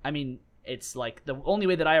 I mean, it's like the only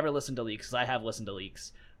way that I ever listened to leaks, because I have listened to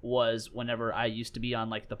leaks, was whenever I used to be on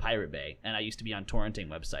like the Pirate Bay and I used to be on torrenting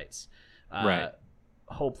websites. Right.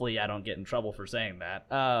 Hopefully, I don't get in trouble for saying that.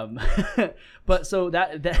 But so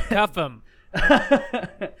that Cuff 'em.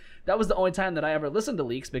 that was the only time that I ever listened to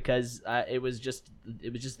leaks, because it was just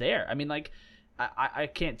there. I mean, like I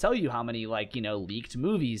can't tell you how many like leaked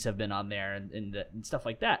movies have been on there and stuff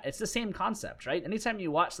like that. It's the same concept, right? Anytime you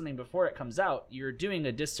watch something before it comes out, you're doing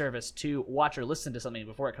a disservice to watch or listen to something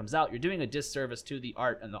before it comes out. You're doing a disservice to the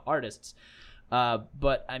art and the artists.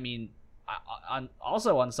 But I mean,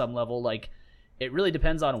 on some level, like, it really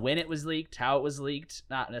depends on when it was leaked, how it was leaked.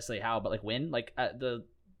 Not necessarily how, but like when. Like the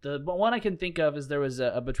one I can think of is there was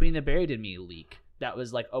a Between the Buried and Me leak that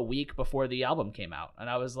was like a week before the album came out, and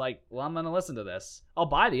I was like, well, I'm gonna listen to this. I'll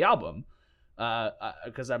buy the album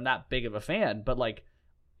because I'm not big of a fan, but like,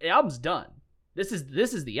 the album's done. This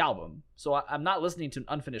is the album, so I'm not listening to an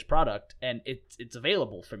unfinished product, and it's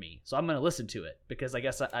available for me, so I'm gonna listen to it, because I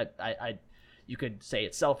guess I you could say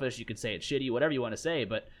it's selfish, you could say it's shitty, whatever you want to say,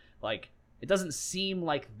 but like, it doesn't seem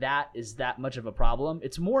like that is that much of a problem.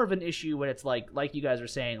 It's more of an issue when it's like you guys were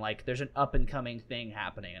saying, like, there's an up-and-coming thing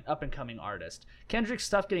happening, an up-and-coming artist. Kendrick's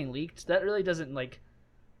stuff getting leaked, that really doesn't, like...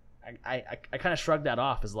 I kind of shrug that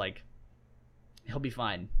off as, like, he'll be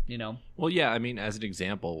fine, Well, yeah, I mean, as an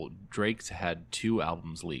example, Drake's had 2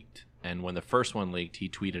 albums leaked. And when the first one leaked, he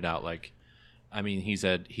tweeted out, like... I mean, he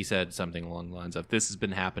said something along the lines of, "This has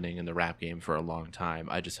been happening in the rap game for a long time.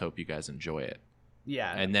 I just hope you guys enjoy it."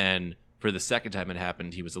 Yeah. And then... for the second time it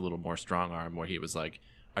happened, he was a little more strong-arm, where he was like,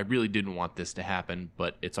 I really didn't want this to happen,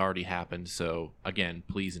 but it's already happened, so, again,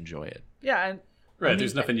 please enjoy it. Yeah, and... Right, I mean,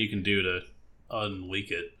 there's nothing you can do to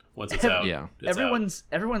unleak it once it's out. Yeah. It's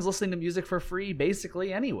everyone's listening to music for free,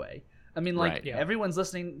 basically, anyway. I mean, like, Right. Yeah. everyone's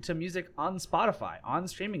listening to music on Spotify, on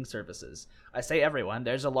streaming services. I say everyone.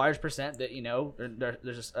 There's a large percent that,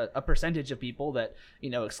 there's just a percentage of people that,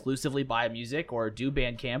 exclusively buy music or do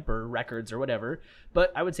Bandcamp or records or whatever.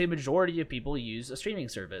 But I would say majority of people use a streaming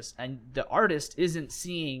service. And the artist isn't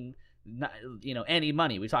seeing, any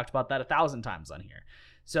money. We talked about that 1,000 times on here.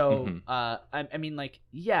 So, I mean, like,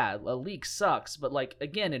 yeah, a leak sucks, but, like,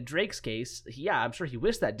 again, in Drake's case, yeah, I'm sure he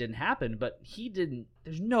wished that didn't happen, but he didn't,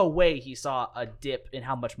 there's no way he saw a dip in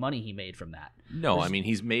how much money he made from that. No, I mean,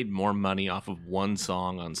 he's made more money off of one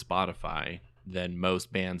song on Spotify than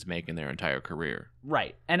most bands make in their entire career.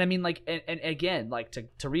 Right. And I mean, like, and again, like,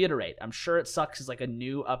 to reiterate, I'm sure it sucks as, like, a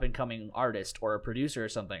new up-and-coming artist or a producer or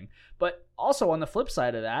something, but also on the flip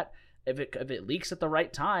side of that, if it leaks at the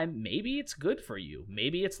right time, maybe it's good for you.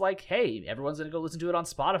 Maybe it's like, hey, everyone's going to go listen to it on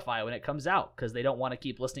Spotify when it comes out, because they don't want to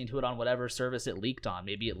keep listening to it on whatever service it leaked on.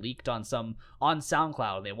 Maybe it leaked on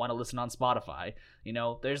SoundCloud and they want to listen on Spotify.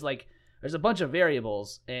 There's a bunch of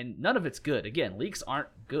variables, and none of it's good. Again, leaks aren't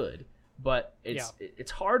good, but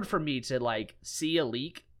it's hard for me to, like, see a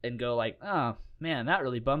leak and go like, oh man, that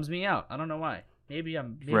really bums me out. I don't know why. Maybe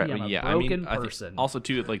I'm a broken person. Also,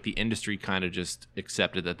 too, like, the industry kind of just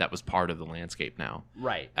accepted that was part of the landscape now.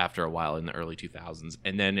 Right. After a while in the early 2000s.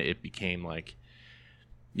 And then it became like,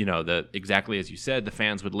 exactly as you said, the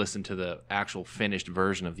fans would listen to the actual finished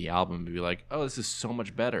version of the album and be like, oh, this is so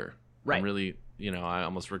much better. Right. I'm really, I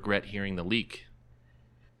almost regret hearing the leak.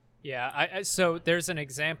 Yeah. So there's an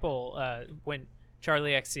example when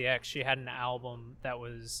Charli XCX, she had an album that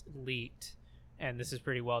was leaked, and this is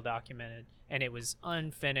pretty well documented. And it was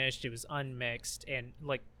unfinished, it was unmixed, and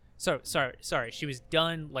like, sorry, she was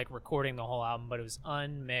done like recording the whole album, but it was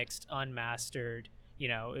unmixed, unmastered.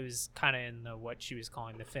 It was kind of in what she was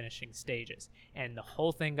calling the finishing stages, and the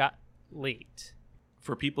whole thing got leaked.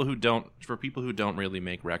 For people who don't really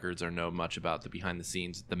make records or know much about the behind the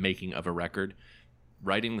scenes, the making of a record,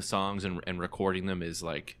 writing the songs and recording them is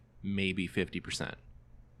like maybe 50%.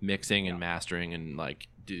 Mixing and mastering and like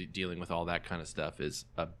dealing with all that kind of stuff is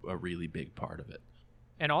a really big part of it.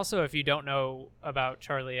 And also, if you don't know about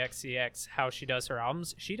Charli XCX, how she does her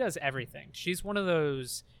albums, she does everything. She's one of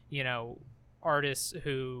those, artists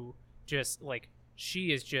who just like,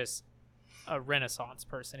 she is just a renaissance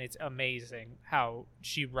person. It's amazing how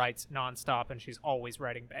she writes nonstop, and she's always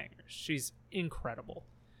writing bangers. She's incredible.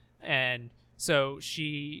 And so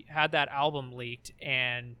she had that album leaked,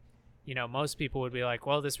 and most people would be like,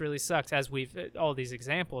 well, this really sucks. As all these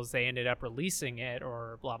examples, they ended up releasing it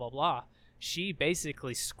or blah, blah, blah. She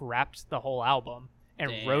basically scrapped the whole album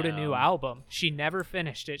and wrote a new album. She never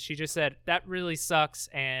finished it. She just said, that really sucks,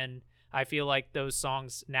 and I feel like those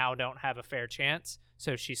songs now don't have a fair chance.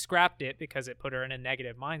 So she scrapped it because it put her in a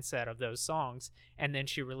negative mindset of those songs. And then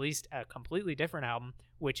she released a completely different album,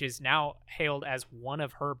 which is now hailed as one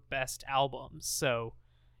of her best albums. So,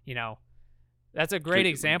 you know, that's a great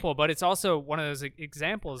example, but it's also one of those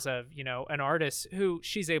examples of, you know, an artist who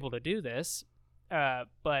she's able to do this,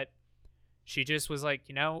 but she just was like,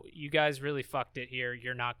 you know, you guys really fucked it here.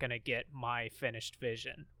 You're not going to get my finished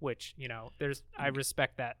vision, which, you know, I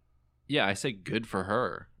respect that. Yeah, I say good for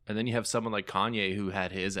her. And then you have someone like Kanye who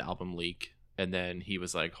had his album leak, and then he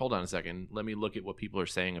was like, hold on a second, let me look at what people are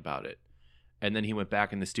saying about it. And then he went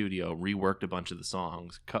back in the studio, reworked a bunch of the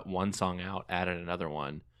songs, cut one song out, added another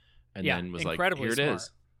one, and then was like, here it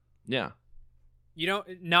is. Yeah. You know,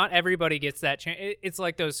 not everybody gets that chance. It's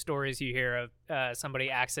like those stories you hear of somebody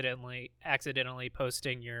accidentally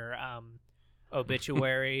posting your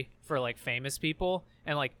obituary for like famous people,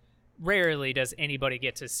 and like rarely does anybody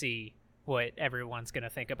get to see what everyone's going to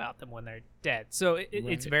think about them when they're dead. So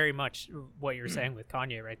it's very much what you're saying with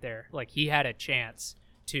Kanye right there. Like, he had a chance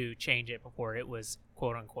to change it before it was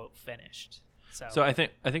quote unquote finished. So I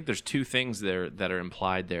think there's two things there that are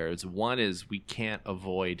implied there. One is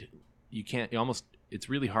it's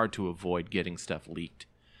really hard to avoid getting stuff leaked.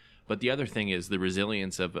 But the other thing is the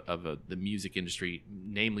resilience of the music industry,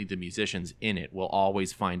 namely the musicians in it, will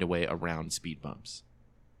always find a way around speed bumps.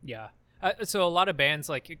 Yeah. So a lot of bands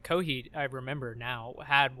like Coheed, I remember now,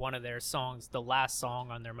 had one of their songs, the last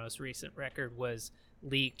song on their most recent record was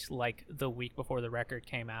leaked like the week before the record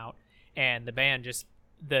came out. And the band just,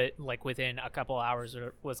 within a couple hours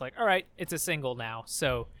was like, all right, it's a single now.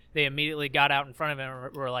 So they immediately got out in front of it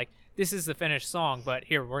and were like, this is the finished song, but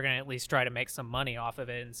here, we're going to at least try to make some money off of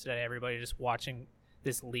it instead of everybody just watching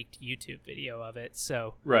this leaked YouTube video of it.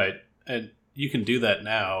 So right. And you can do that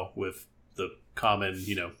now with the common,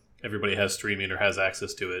 you know, everybody has streaming or has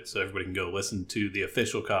access to it, so everybody can go listen to the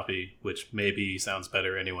official copy, which maybe sounds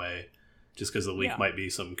better anyway, just because the leak might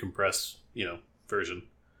be some compressed, you know, version.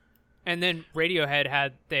 And then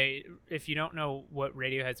Radiohead if you don't know what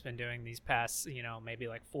Radiohead's been doing these past, you know, maybe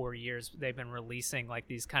like 4 years, they've been releasing like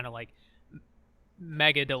these kind of like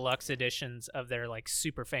mega deluxe editions of their like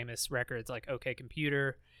super famous records like OK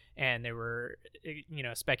Computer, and they were, you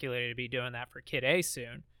know, speculated to be doing that for Kid A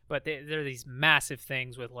soon. But they're these massive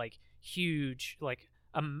things with like huge, like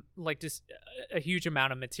just a huge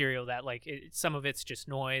amount of material that like some of it's just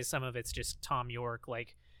noise, some of it's just Tom York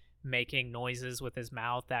like making noises with his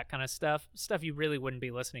mouth, that kind of stuff you really wouldn't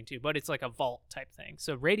be listening to, but it's like a vault type thing.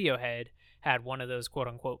 So Radiohead had one of those quote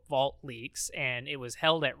unquote vault leaks, and it was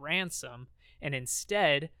held at ransom, and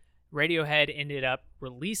instead Radiohead ended up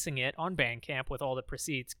releasing it on Bandcamp with all the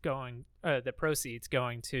proceeds going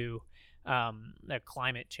to the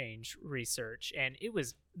climate change research. And it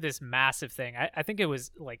was this massive thing. I think it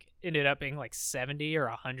was like ended up being like 70 or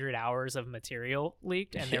 100 hours of material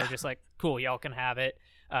leaked, and they were just like, cool, y'all can have it.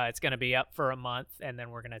 It's going to be up for a month, and then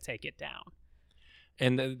we're going to take it down.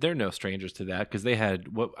 And they're no strangers to that, because they had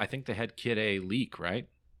I think they had Kid A leak, right?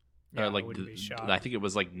 Yeah, I wouldn't be shocked. I think it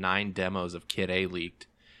was like 9 demos of Kid A leaked,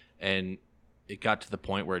 and it got to the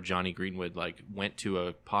point where Johnny Greenwood like went to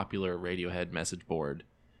a popular Radiohead message board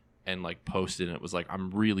and like posted, and it was like,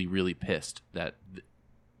 I'm really, really pissed that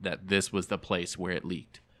this was the place where it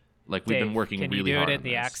leaked. Like, we've been working really hard on this. Can you do it in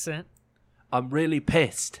the accent? I'm really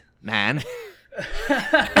pissed, man.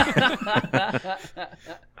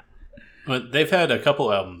 But they've had a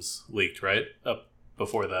couple albums leaked, right? Up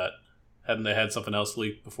before that, hadn't they had something else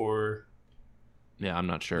leaked before? Yeah, I'm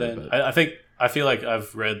not sure. But I feel like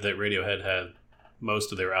I've read that Radiohead had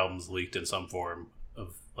most of their albums leaked in some form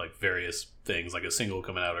of like various things, like a single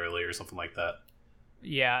coming out early or something like that.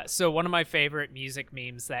 Yeah, so one of my favorite music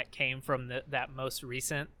memes that came from that most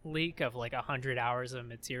recent leak of like 100 hours of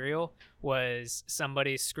material was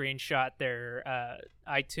somebody screenshot their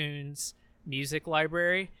iTunes music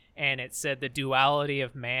library, and it said the duality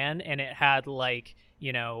of man, and it had like,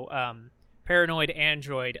 you know, Paranoid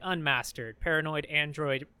Android Unmastered, Paranoid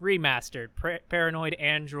Android Remastered, Paranoid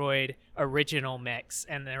Android Original Mix,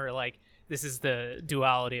 and they were like, this is the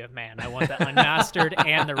duality of man. I want the unmastered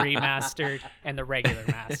and the remastered and the regular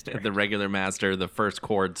master. The regular master, the first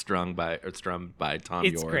chord strummed by Tom York.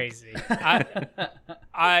 It's crazy.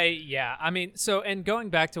 I mean, so, and going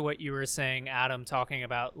back to what you were saying, Adam, talking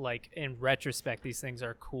about like in retrospect, these things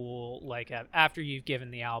are cool. Like after you've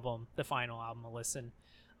given the final album a listen,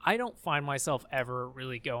 I don't find myself ever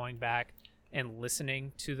really going back and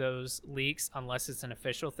listening to those leaks unless it's an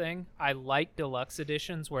official thing. I like deluxe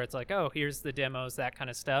editions where it's like, oh, here's the demos, that kind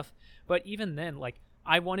of stuff. But even then, like,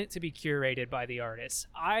 I want it to be curated by the artist.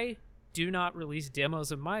 I do not release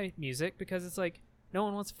demos of my music because it's like, no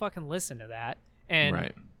one wants to fucking listen to that.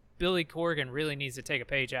 And Billy Corgan really needs to take a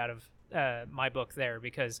page out of my book there,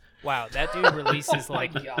 because wow, that dude releases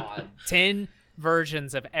like 10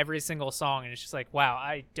 versions of every single song, and it's just like, wow,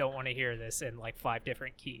 I don't want to hear this in like 5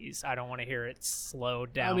 different keys. I don't want to hear it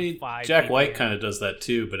slowed down. I mean, 5 Jack White BPM. kind of does that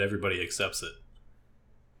too, but everybody accepts it.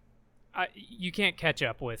 You can't catch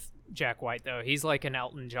up with Jack White though. He's like an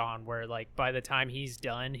Elton John, where like by the time he's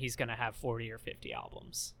done, he's gonna have 40 or 50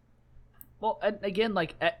 albums. Well, and again,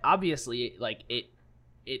 like obviously, like it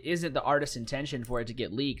isn't the artist's intention for it to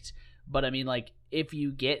get leaked, but I mean, like if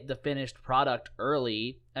you get the finished product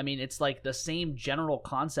early, I mean, it's like the same general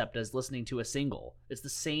concept as listening to a single. It's the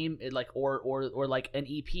same, like or like an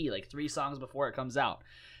EP, like 3 songs before it comes out,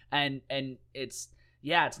 and it's.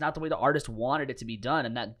 Yeah, it's not the way the artist wanted it to be done,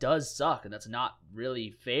 and that does suck, and that's not really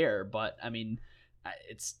fair. But I mean,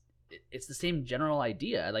 it's the same general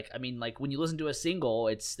idea. Like, I mean, like when you listen to a single,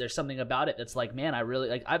 there's something about it that's like, man, I really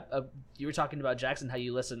like. You were talking about, Jackson, how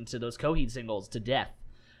you listened to those Coheed singles to death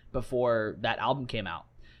before that album came out,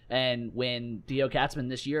 and when Theo Katzman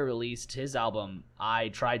this year released his album,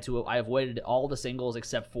 I avoided all the singles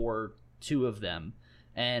except for 2 of them,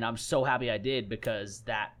 and I'm so happy I did, because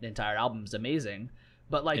that entire album's amazing.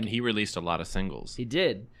 But like, and he released a lot of singles. He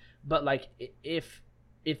did, but like, if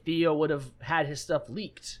Theo would have had his stuff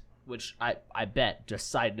leaked, which I bet,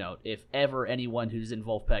 just side note, if ever anyone who's in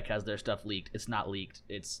Wolfpack has their stuff leaked, it's not leaked.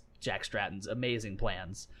 It's Jack Stratton's amazing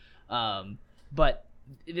plans. But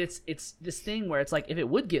it's this thing where it's like, if it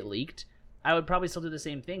would get leaked, I would probably still do the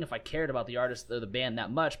same thing if I cared about the artist or the band that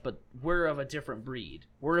much, but we're of a different breed.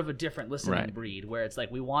 We're of a different listening breed, where it's like,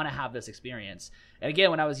 we want to have this experience. And again,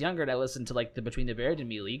 when I was younger and I listened to like the Between the Buried and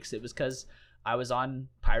Me leaks, it was because I was on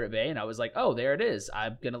Pirate Bay and I was like, oh, there it is.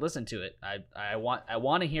 I'm going to listen to it. I want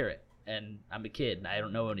to hear it. And I'm a kid and I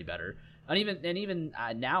don't know any better. And even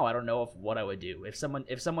now, I don't know what I would do. If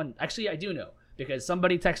someone, actually I do know, because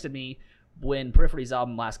somebody texted me when Periphery's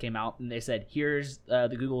album last came out, and they said, here's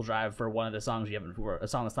the Google Drive for one of the songs you haven't, for a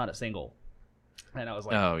song that's not a single. And I was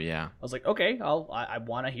like, oh yeah, I was like, okay, I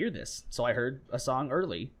want to hear this. So I heard a song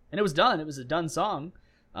early, and it was done. It was a done song.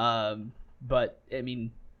 But I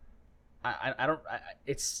mean, I don't,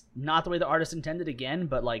 it's not the way the artist intended again,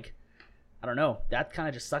 but like, I don't know. That kind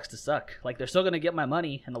of just sucks to suck. Like, they're still going to get my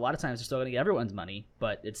money, and a lot of times they're still going to get everyone's money,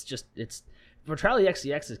 but it's for Charlie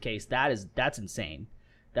XCX's case, that's insane.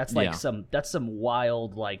 That's like some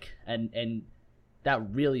wild, like, and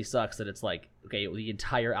that really sucks that it's like, okay, the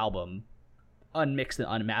entire album, unmixed and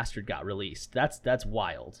unmastered, got released. That's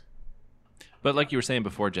wild. But like you were saying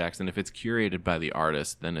before, Jackson, if it's curated by the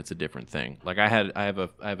artist, then it's a different thing. Like I have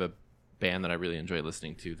a band that I really enjoy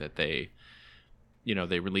listening to, that they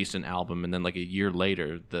released an album, and then like a year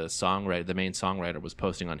later, the main songwriter was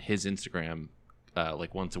posting on his Instagram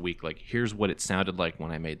like once a week, like, here's what it sounded like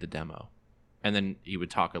when I made the demo. And then he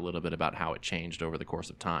would talk a little bit about how it changed over the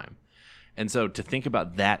course of time. And so to think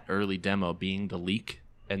about that early demo being the leak,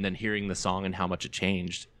 and then hearing the song and how much it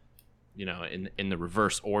changed, in the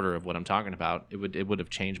reverse order of what I'm talking about, it would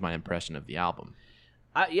have changed my impression of the album.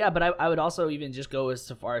 Yeah, but I would also even just go as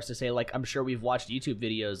far as to say, like, I'm sure we've watched YouTube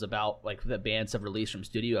videos about, like, the bands have released from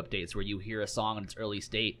studio updates where you hear a song in its early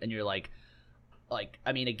state and you're like,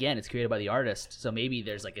 I mean, again, it's created by the artist, so maybe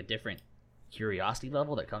there's, like, a different curiosity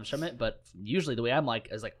level that comes from it, but usually the way I'm like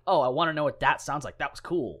is like, oh, I want to know what that sounds like. That was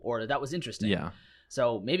cool, or that was interesting. Yeah.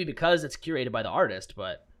 So maybe because it's curated by the artist,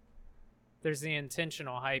 but there's the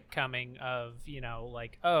intentional hype coming of,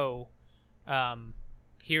 like,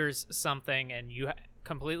 here's something, and you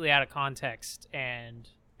completely out of context, and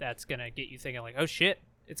that's gonna get you thinking like, oh shit,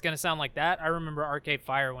 it's gonna sound like that. I remember Arcade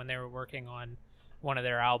Fire, when they were working on one of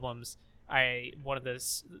their albums, one of the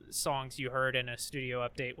songs you heard in a studio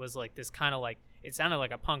update was like this kind of like, it sounded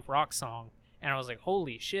like a punk rock song, and I was like,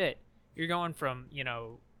 holy shit, you're going from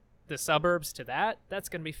the suburbs to that's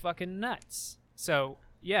gonna be fucking nuts. So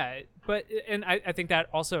yeah, but and I think that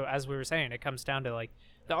also, as we were saying, it comes down to like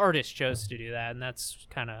the artist chose to do that, and that's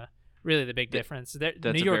kind of really the big difference. That's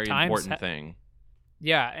New York a very Times important thing.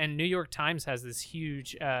 Yeah, and New York Times has this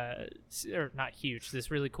huge, or not huge, this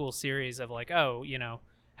really cool series of like,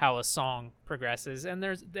 how a song progresses, and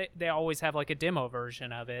they always have like a demo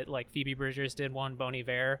version of it. Like Phoebe Bridgers did one, Bon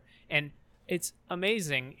Iver, and it's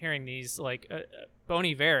amazing hearing these. Like Bon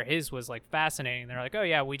Iver, his was like fascinating. They're like, oh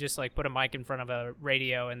yeah, we just like put a mic in front of a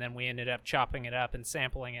radio, and then we ended up chopping it up and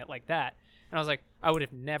sampling it like that. And I was like, I would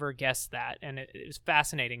have never guessed that, and it was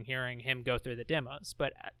fascinating hearing him go through the demos.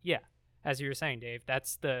 But yeah, as you were saying, Dave,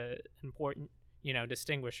 that's the important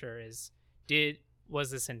distinguisher is, was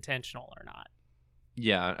this intentional or not?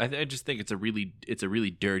 Yeah, I just think it's a really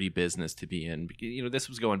dirty business to be in. This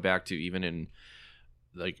was going back to even in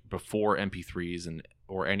like before MP3s and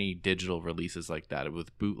or any digital releases like that,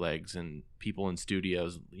 with bootlegs and people in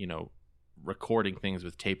studios, you know, recording things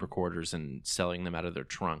with tape recorders and selling them out of their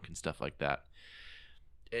trunk and stuff like that.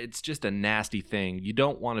 It's just a nasty thing. You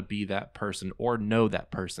don't want to be that person or know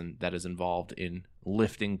that person that is involved in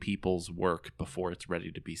lifting people's work before it's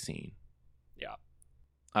ready to be seen. Yeah.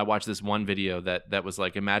 I watched this one video that was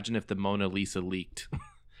like, imagine if the Mona Lisa leaked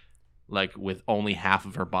like with only half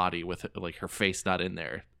of her body, with like her face not in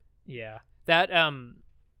there. Yeah. That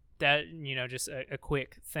you know, just a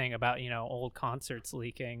quick thing about, you know, old concerts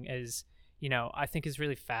leaking is, you know, I think is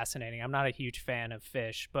really fascinating. I'm not a huge fan of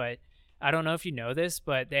Phish, but I don't know if you know this,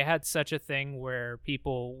 but they had such a thing where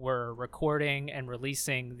people were recording and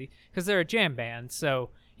releasing because they're a jam band,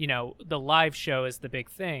 so, you know, the live show is the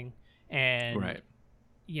big thing, and Right.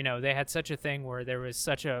 you know, they had such a thing where there was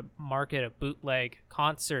such a market of bootleg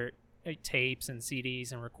concert tapes and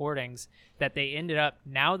CDs and recordings that they ended up,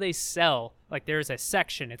 now they sell, like, there's a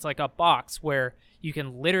section, it's like a box where you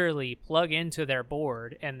can literally plug into their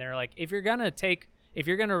board, and they're like, if you're gonna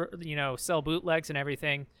you know, sell bootlegs and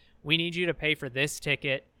everything, we need you to pay for this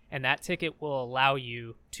ticket, and that ticket will allow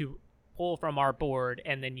you to pull from our board,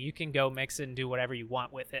 and then you can go mix it and do whatever you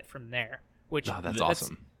want with it from there. Which That's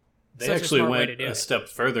awesome. They such a actually smart way to went do a it. step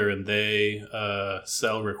further, and they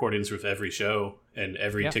sell recordings with every show, and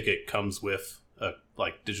every Yeah. ticket comes with a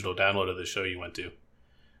like digital download of the show you went to,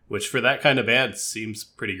 which for that kind of band seems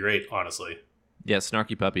pretty great, honestly. Yeah,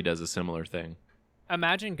 Snarky Puppy does a similar thing.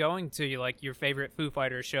 Imagine going to like your favorite Foo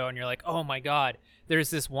Fighters show and you're like, oh my God, there's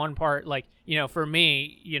this one part, like, you know, for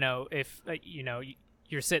me, you know, if, you know,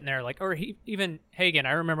 you're sitting there like, or even Hagen,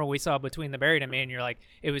 I remember we saw Between the Buried and Me, and you're like,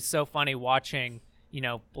 it was so funny watching, you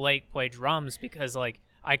know, Blake play drums, because like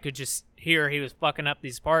I could just hear he was fucking up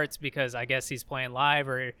these parts because I guess he's playing live,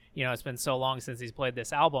 or, you know, it's been so long since he's played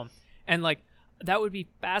this album. And like, that would be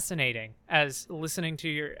fascinating as listening to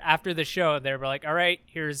your, after the show, they were like, all right,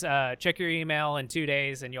 here's check your email in 2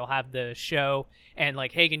 days and you'll have the show. And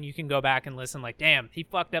like, Hagen, you can go back and listen, like, damn, he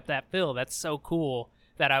fucked up that fill. That's so cool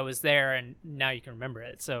that I was there, and now you can remember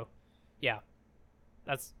it. So yeah,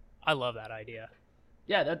 I love that idea.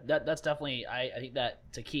 Yeah, that's definitely, I think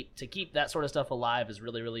that to keep that sort of stuff alive is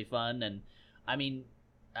really, really fun. And I mean,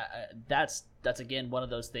 that's again one of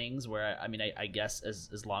those things where, I mean, I guess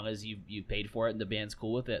as long as you paid for it and the band's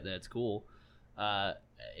cool with it, then it's cool.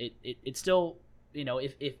 It's still, you know,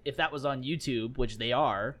 if that was on YouTube, which they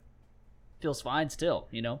are, feels fine still,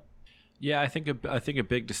 you know. Yeah, I think a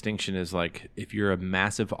big distinction is, like, if you're a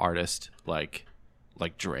massive artist like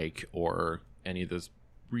Drake or any of those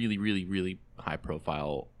really, really, really high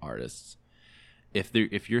profile artists,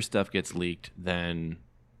 if your stuff gets leaked, then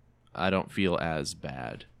I don't feel as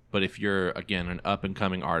bad. But if you're, again, an up and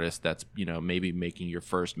coming artist that's, you know, maybe making your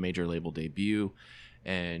first major label debut,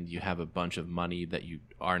 and you have a bunch of money that you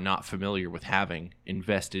are not familiar with having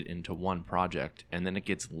invested into one project, and then it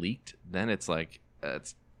gets leaked, then it's like,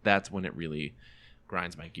 that's when it really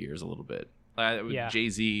grinds my gears a little bit. Yeah.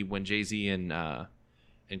 When Jay-Z and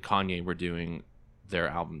Kanye were doing their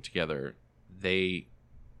album together, they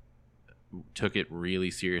took it really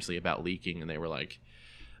seriously about leaking, and they were like,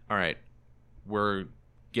 all right, we're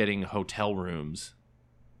getting hotel rooms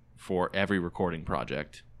for every recording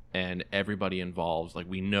project, and everybody involved, like,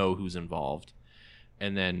 we know who's involved,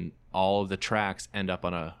 and then all of the tracks end up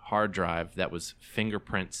on a hard drive that was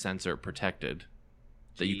fingerprint sensor protected,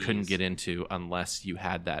 that you couldn't get into unless you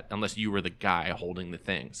were the guy holding the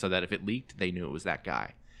thing, so that if it leaked, they knew it was that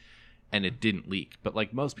guy. And it didn't leak. But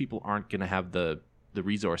like, most people aren't going to have the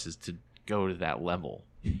resources to go to that level.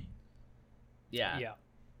 Yeah.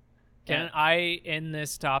 Can I end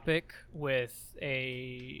this topic with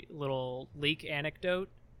a little leak anecdote?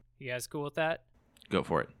 You guys cool with that? Go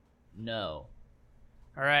for it. No.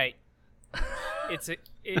 All right. It's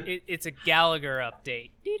a Gallagher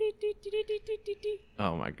update.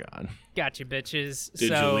 Oh my God. Gotcha, bitches.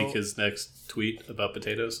 Did you leak his next tweet about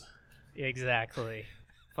potatoes? Exactly.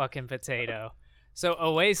 Fucking potato. So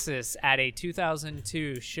Oasis at a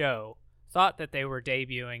 2002 show thought that they were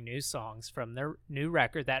debuting new songs from their new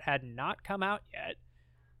record that had not come out yet,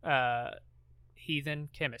 Heathen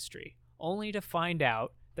Chemistry, only to find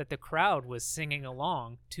out that the crowd was singing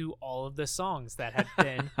along to all of the songs that had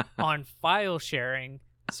been on file sharing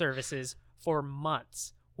services for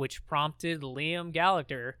months, which prompted Liam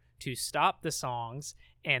Gallagher to stop the songs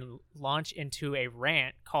and launch into a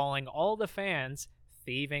rant calling all the fans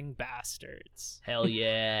thieving bastards. Hell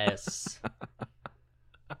yes.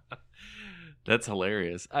 That's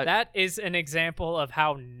hilarious. That is an example of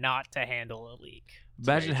how not to handle a leak.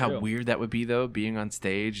 Imagine how weird that would be, though, being on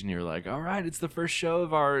stage and you're like, all right, it's the first show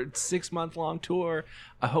of our 6-month-long tour.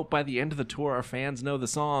 I hope by the end of the tour our fans know the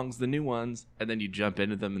songs, the new ones, and then you jump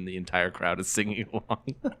into them and the entire crowd is singing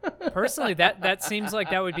along. Personally, that seems like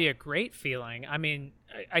that would be a great feeling. I mean,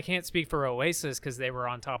 I can't speak for Oasis because they were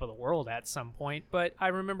on top of the world at some point, but I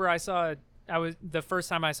remember the first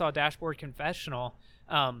time I saw Dashboard Confessional,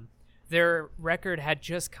 their record had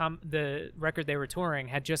just come, the record they were touring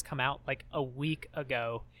had just come out like a week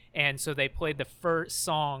ago. And so they played the first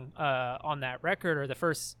song on that record, or the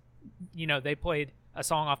first, they played a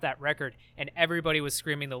song off that record, and everybody was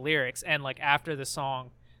screaming the lyrics. And like after the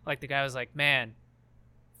song, like the guy was like, man,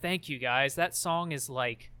 thank you guys. That song is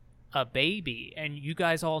like a baby, and you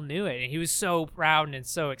guys all knew it. And he was so proud and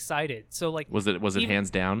so excited. So like, was it hands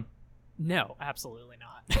down? No, absolutely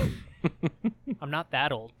not. I'm not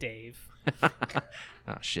that old, Dave.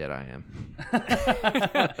 Oh shit, I am.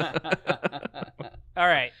 All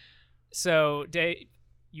right, so Dave,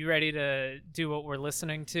 you ready to do what we're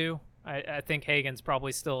listening to? I think Hagen's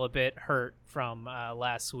probably still a bit hurt from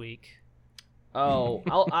last week. Oh,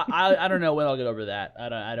 I don't know when I'll get over that.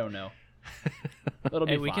 I don't know. It'll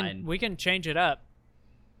be fine. We can change it up.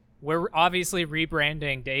 We're obviously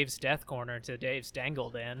rebranding Dave's Death Corner to Dave's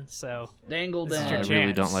Dangle Den, so Dangle Den. I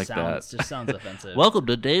really don't like that. Just sounds offensive. Welcome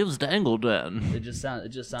to Dave's Dangle Den. It just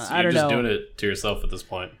sounds. So I don't know. You're just doing it to yourself at this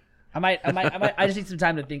point. I just need some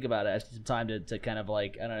time to think about it. I just need some time to kind of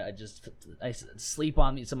like, I don't know. I sleep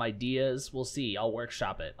on some ideas. We'll see. I'll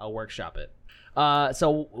workshop it.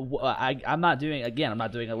 So I'm not doing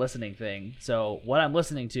a listening thing. So what I'm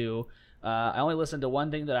listening to, I only listened to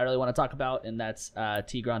one thing that I really want to talk about, and that's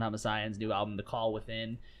Tigran Hamasyan's new album, The Call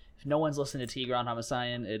Within. If no one's listened to Tigran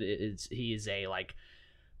Hamasyan, he is a like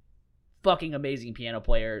fucking amazing piano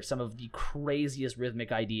player. Some of the craziest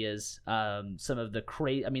rhythmic ideas, some of the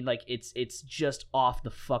it's just off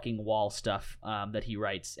the fucking wall stuff that he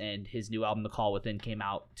writes. And his new album, The Call Within, came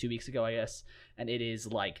out 2 weeks ago, I guess, and it is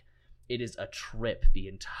a trip the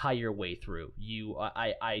entire way through.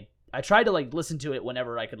 I tried to like listen to it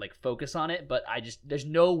whenever I could like focus on it, but there's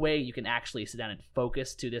no way you can actually sit down and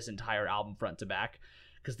focus to this entire album front to back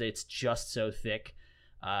because it's just so thick.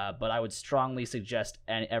 But I would strongly suggest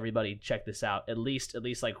everybody check this out. At least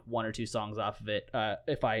like 1 or 2 songs off of it.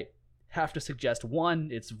 If I have to suggest one,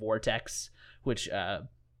 it's Vortex, which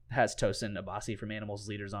has Tosin Abasi from Animals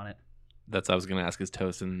Leaders on it. That's what I was going to ask, is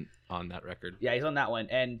Tosin on that record? Yeah, he's on that one.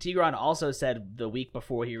 And Tigran also said the week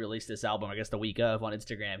before he released this album, I guess the week of, on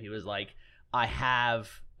Instagram, he was like, I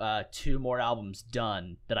have 2 more albums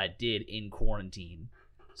done that I did in quarantine.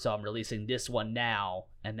 So I'm releasing this one now,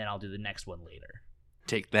 and then I'll do the next one later.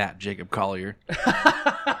 Take that, Jacob Collier.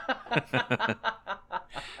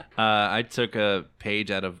 I took a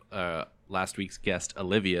page out of last week's guest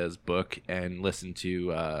Olivia's book and listened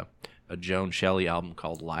to a Joan Shelley album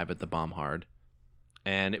called Live at the Bombhard,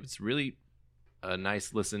 and it was really a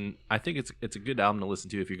nice listen. I think it's a good album to listen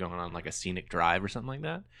to if you're going on like a scenic drive or something like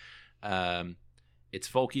that. It's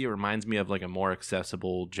folky. It reminds me of like a more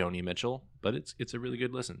accessible Joni Mitchell, but it's a really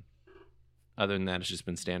good listen. Other than that, it's just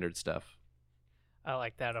been standard stuff. I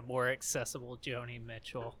like that, a more accessible Joni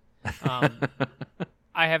Mitchell.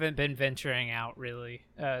 I haven't been venturing out really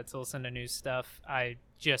to listen to new stuff. I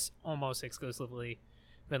just almost exclusively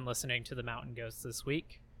been listening to the Mountain Goats this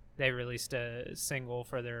week. They released a single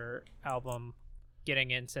for their album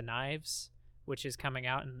Getting Into Knives, which is coming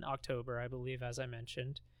out in October, I believe, as I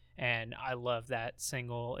mentioned. And I love that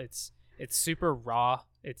single. It's super raw.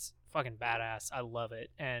 It's fucking badass. I love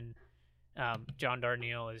it. And John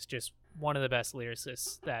Darnielle is just one of the best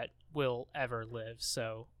lyricists that will ever live.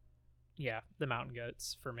 So yeah, the Mountain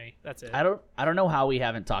Goats for me. That's it. I don't know how we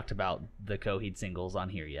haven't talked about the Coheed singles on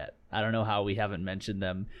here yet. I don't know how we haven't mentioned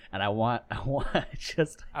them, and I won't.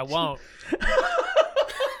 Is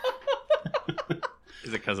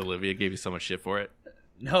it because Olivia gave you so much shit for it?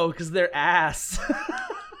 No, because they're ass.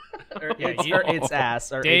 It's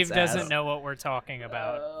ass. Or Dave it's doesn't ass. know what we're talking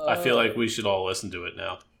about. I feel like we should all listen to it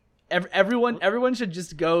now. Everyone should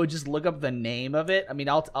just look up the name of it. I mean,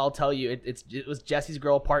 I'll tell you, it was Jesse's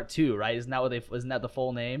Girl Part 2, right? Isn't that the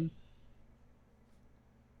full name?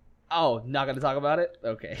 Oh, not gonna talk about it?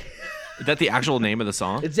 Okay. Is that the actual name of the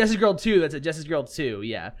song? It's Jesse's Girl 2. That's it. Jesse's Girl 2.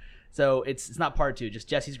 Yeah. So it's not Part 2, just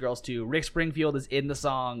Jesse's Girls 2. Rick Springfield is in the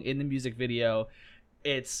song, in the music video.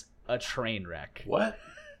 It's a train wreck. What?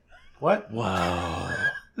 Wow.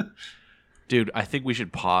 Dude, I think we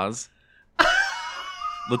should pause.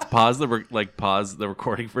 Let's pause the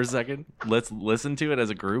recording for a second. Let's listen to it as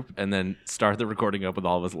a group and then start the recording up with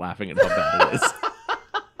all of us laughing at how bad it is.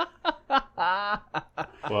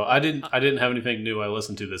 Well, I didn't have anything new I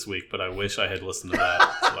listened to this week, but I wish I had listened to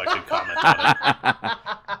that so I could comment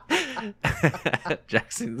on it.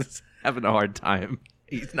 Jackson's having a hard time.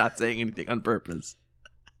 He's not saying anything on purpose.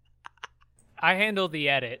 I handle the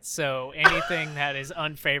edit, so anything that is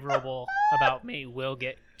unfavorable about me will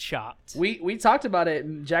get chopped. We talked about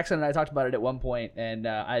it. Jackson and I talked about it at one point, and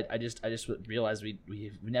I just realized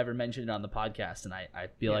we never mentioned it on the podcast, and I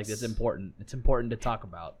feel like it's important. It's important to talk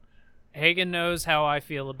about. Hagen knows how I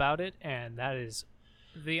feel about it, and that is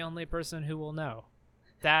the only person who will know.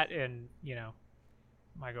 That and,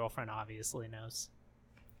 my girlfriend obviously knows.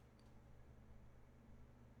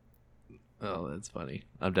 Oh, that's funny.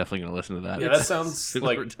 I'm definitely going to listen to that. Yeah, that sounds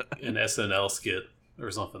like an SNL skit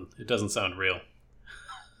or something. It doesn't sound real.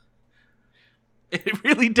 It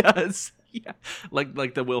really does. Yeah,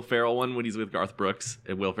 like the Will Ferrell one when he's with Garth Brooks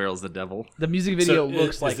and Will Ferrell's the devil. The music video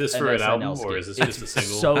looks like is this an for an SNL album skit. or is this just a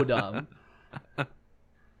single? So dumb.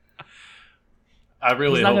 I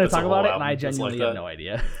really He's not hope going to it's a talk whole about it, and album I that's genuinely like have that. no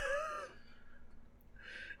idea.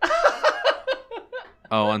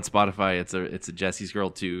 Oh, on Spotify, it's a Jesse's Girl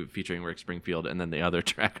 2 featuring Rick Springfield, and then the other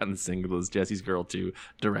track on the single is Jesse's Girl 2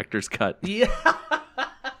 Director's Cut. Yeah.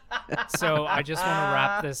 So I just want to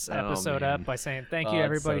wrap this episode man. up by saying thank you, it's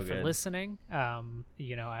everybody, so for good. listening.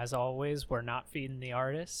 As always, we're not feeding the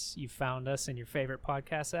artists. You found us in your favorite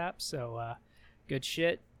podcast app, so good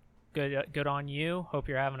shit. Good on you. Hope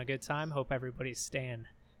you're having a good time. Hope everybody's staying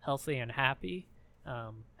healthy and happy.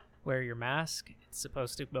 Wear your mask. It's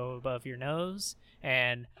supposed to go above your nose.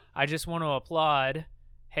 And I just want to applaud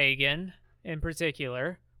Hagen in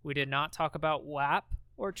particular. We did not talk about WAP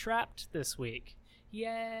or Trapped this week.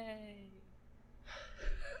 Yay!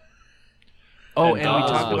 Oh, And and we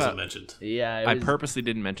Dawes talked wasn't about. mentioned. Yeah. I purposely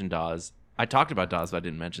didn't mention Dawes. I talked about Dawes, but I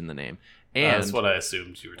didn't mention the name. And That's what I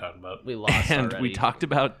assumed you were talking about. We lost and already. we talked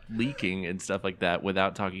about leaking and stuff like that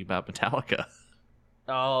without talking about Metallica.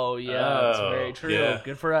 Oh, yeah. That's Oh, very true. yeah.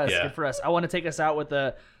 Good for us. Yeah. Good for us. I want to take us out with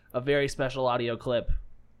a very special audio clip.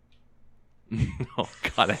 Oh,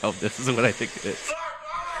 God, I hope this is what I think it is.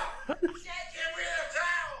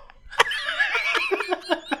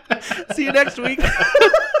 See you next week.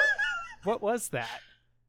 What was that?